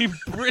fucking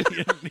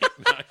brilliant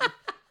nickname.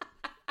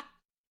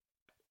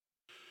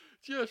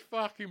 Just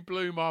fucking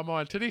blew my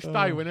mind. To this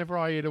day, whenever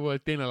I hear the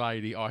word Dinner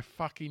Lady, I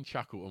fucking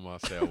chuckle to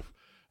myself.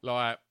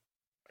 Like,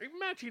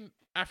 imagine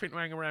having to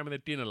hang around with the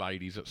dinner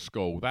ladies at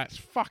school. That's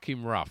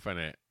fucking rough, isn't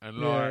it? And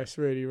like, it's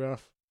really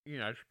rough. You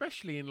know,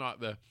 especially in like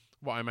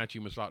what I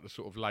imagine was like the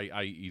sort of late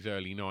 80s,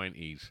 early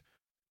 90s.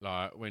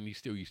 Like when you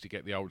still used to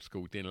get the old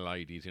school dinner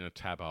ladies in a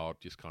tabard,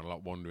 just kind of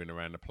like wandering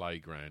around the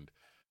playground.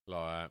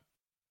 Like,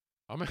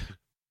 I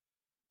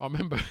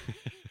remember,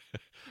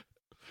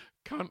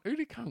 who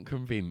did Cunt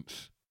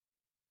convince?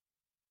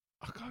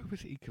 Who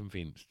was it he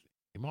convinced?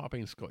 It might have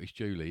been Scottish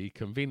Julie. He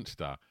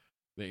convinced her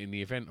that in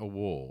the event of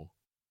war,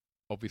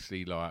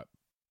 obviously, like,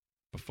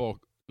 before,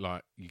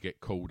 like, you get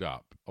called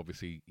up,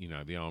 obviously, you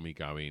know, the army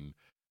go in,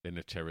 then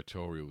the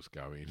territorials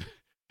go in.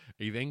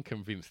 He then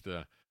convinced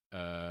her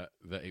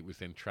that it was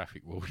then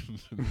traffic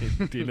wardens and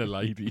then dinner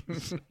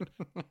ladies.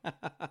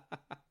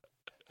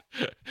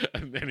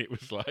 And then it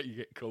was like, you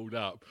get called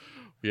up.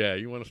 Yeah,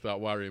 you want to start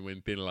worrying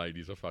when dinner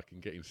ladies are fucking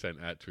getting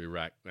sent out to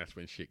Iraq. That's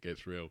when shit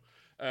gets real.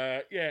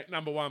 Yeah,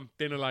 number one,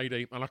 Dinner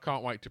Lady. And I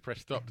can't wait to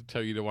press stop to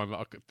tell you the one that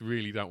I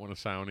really don't want to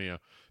say on here,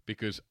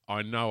 because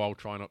I know I'll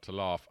try not to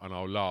laugh, and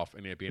I'll laugh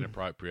and it'll be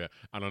inappropriate,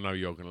 and I know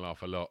you're going to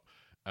laugh a lot.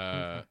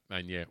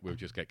 And yeah, we'll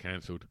just get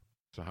cancelled.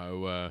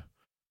 So,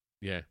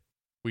 yeah.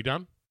 We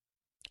done?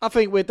 I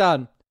think we're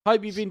done.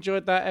 Hope you've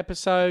enjoyed that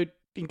episode.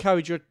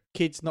 Encourage your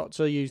kids not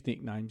to use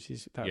nicknames.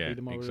 That would be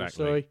the moral of the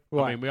story.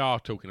 Right. I mean, we are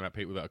talking about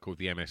people that are called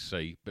the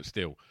MSC, but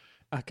still.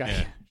 Okay,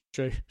 yeah.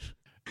 True.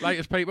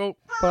 Latest, people.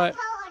 Bye.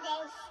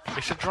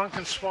 It's a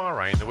drunken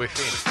soiree in the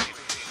within.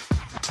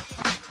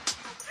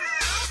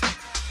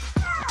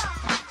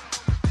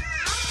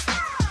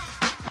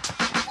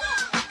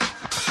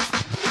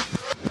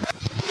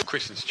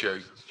 Chris and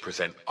Stu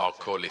present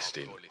Hardcore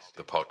Listing,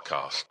 the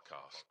podcast.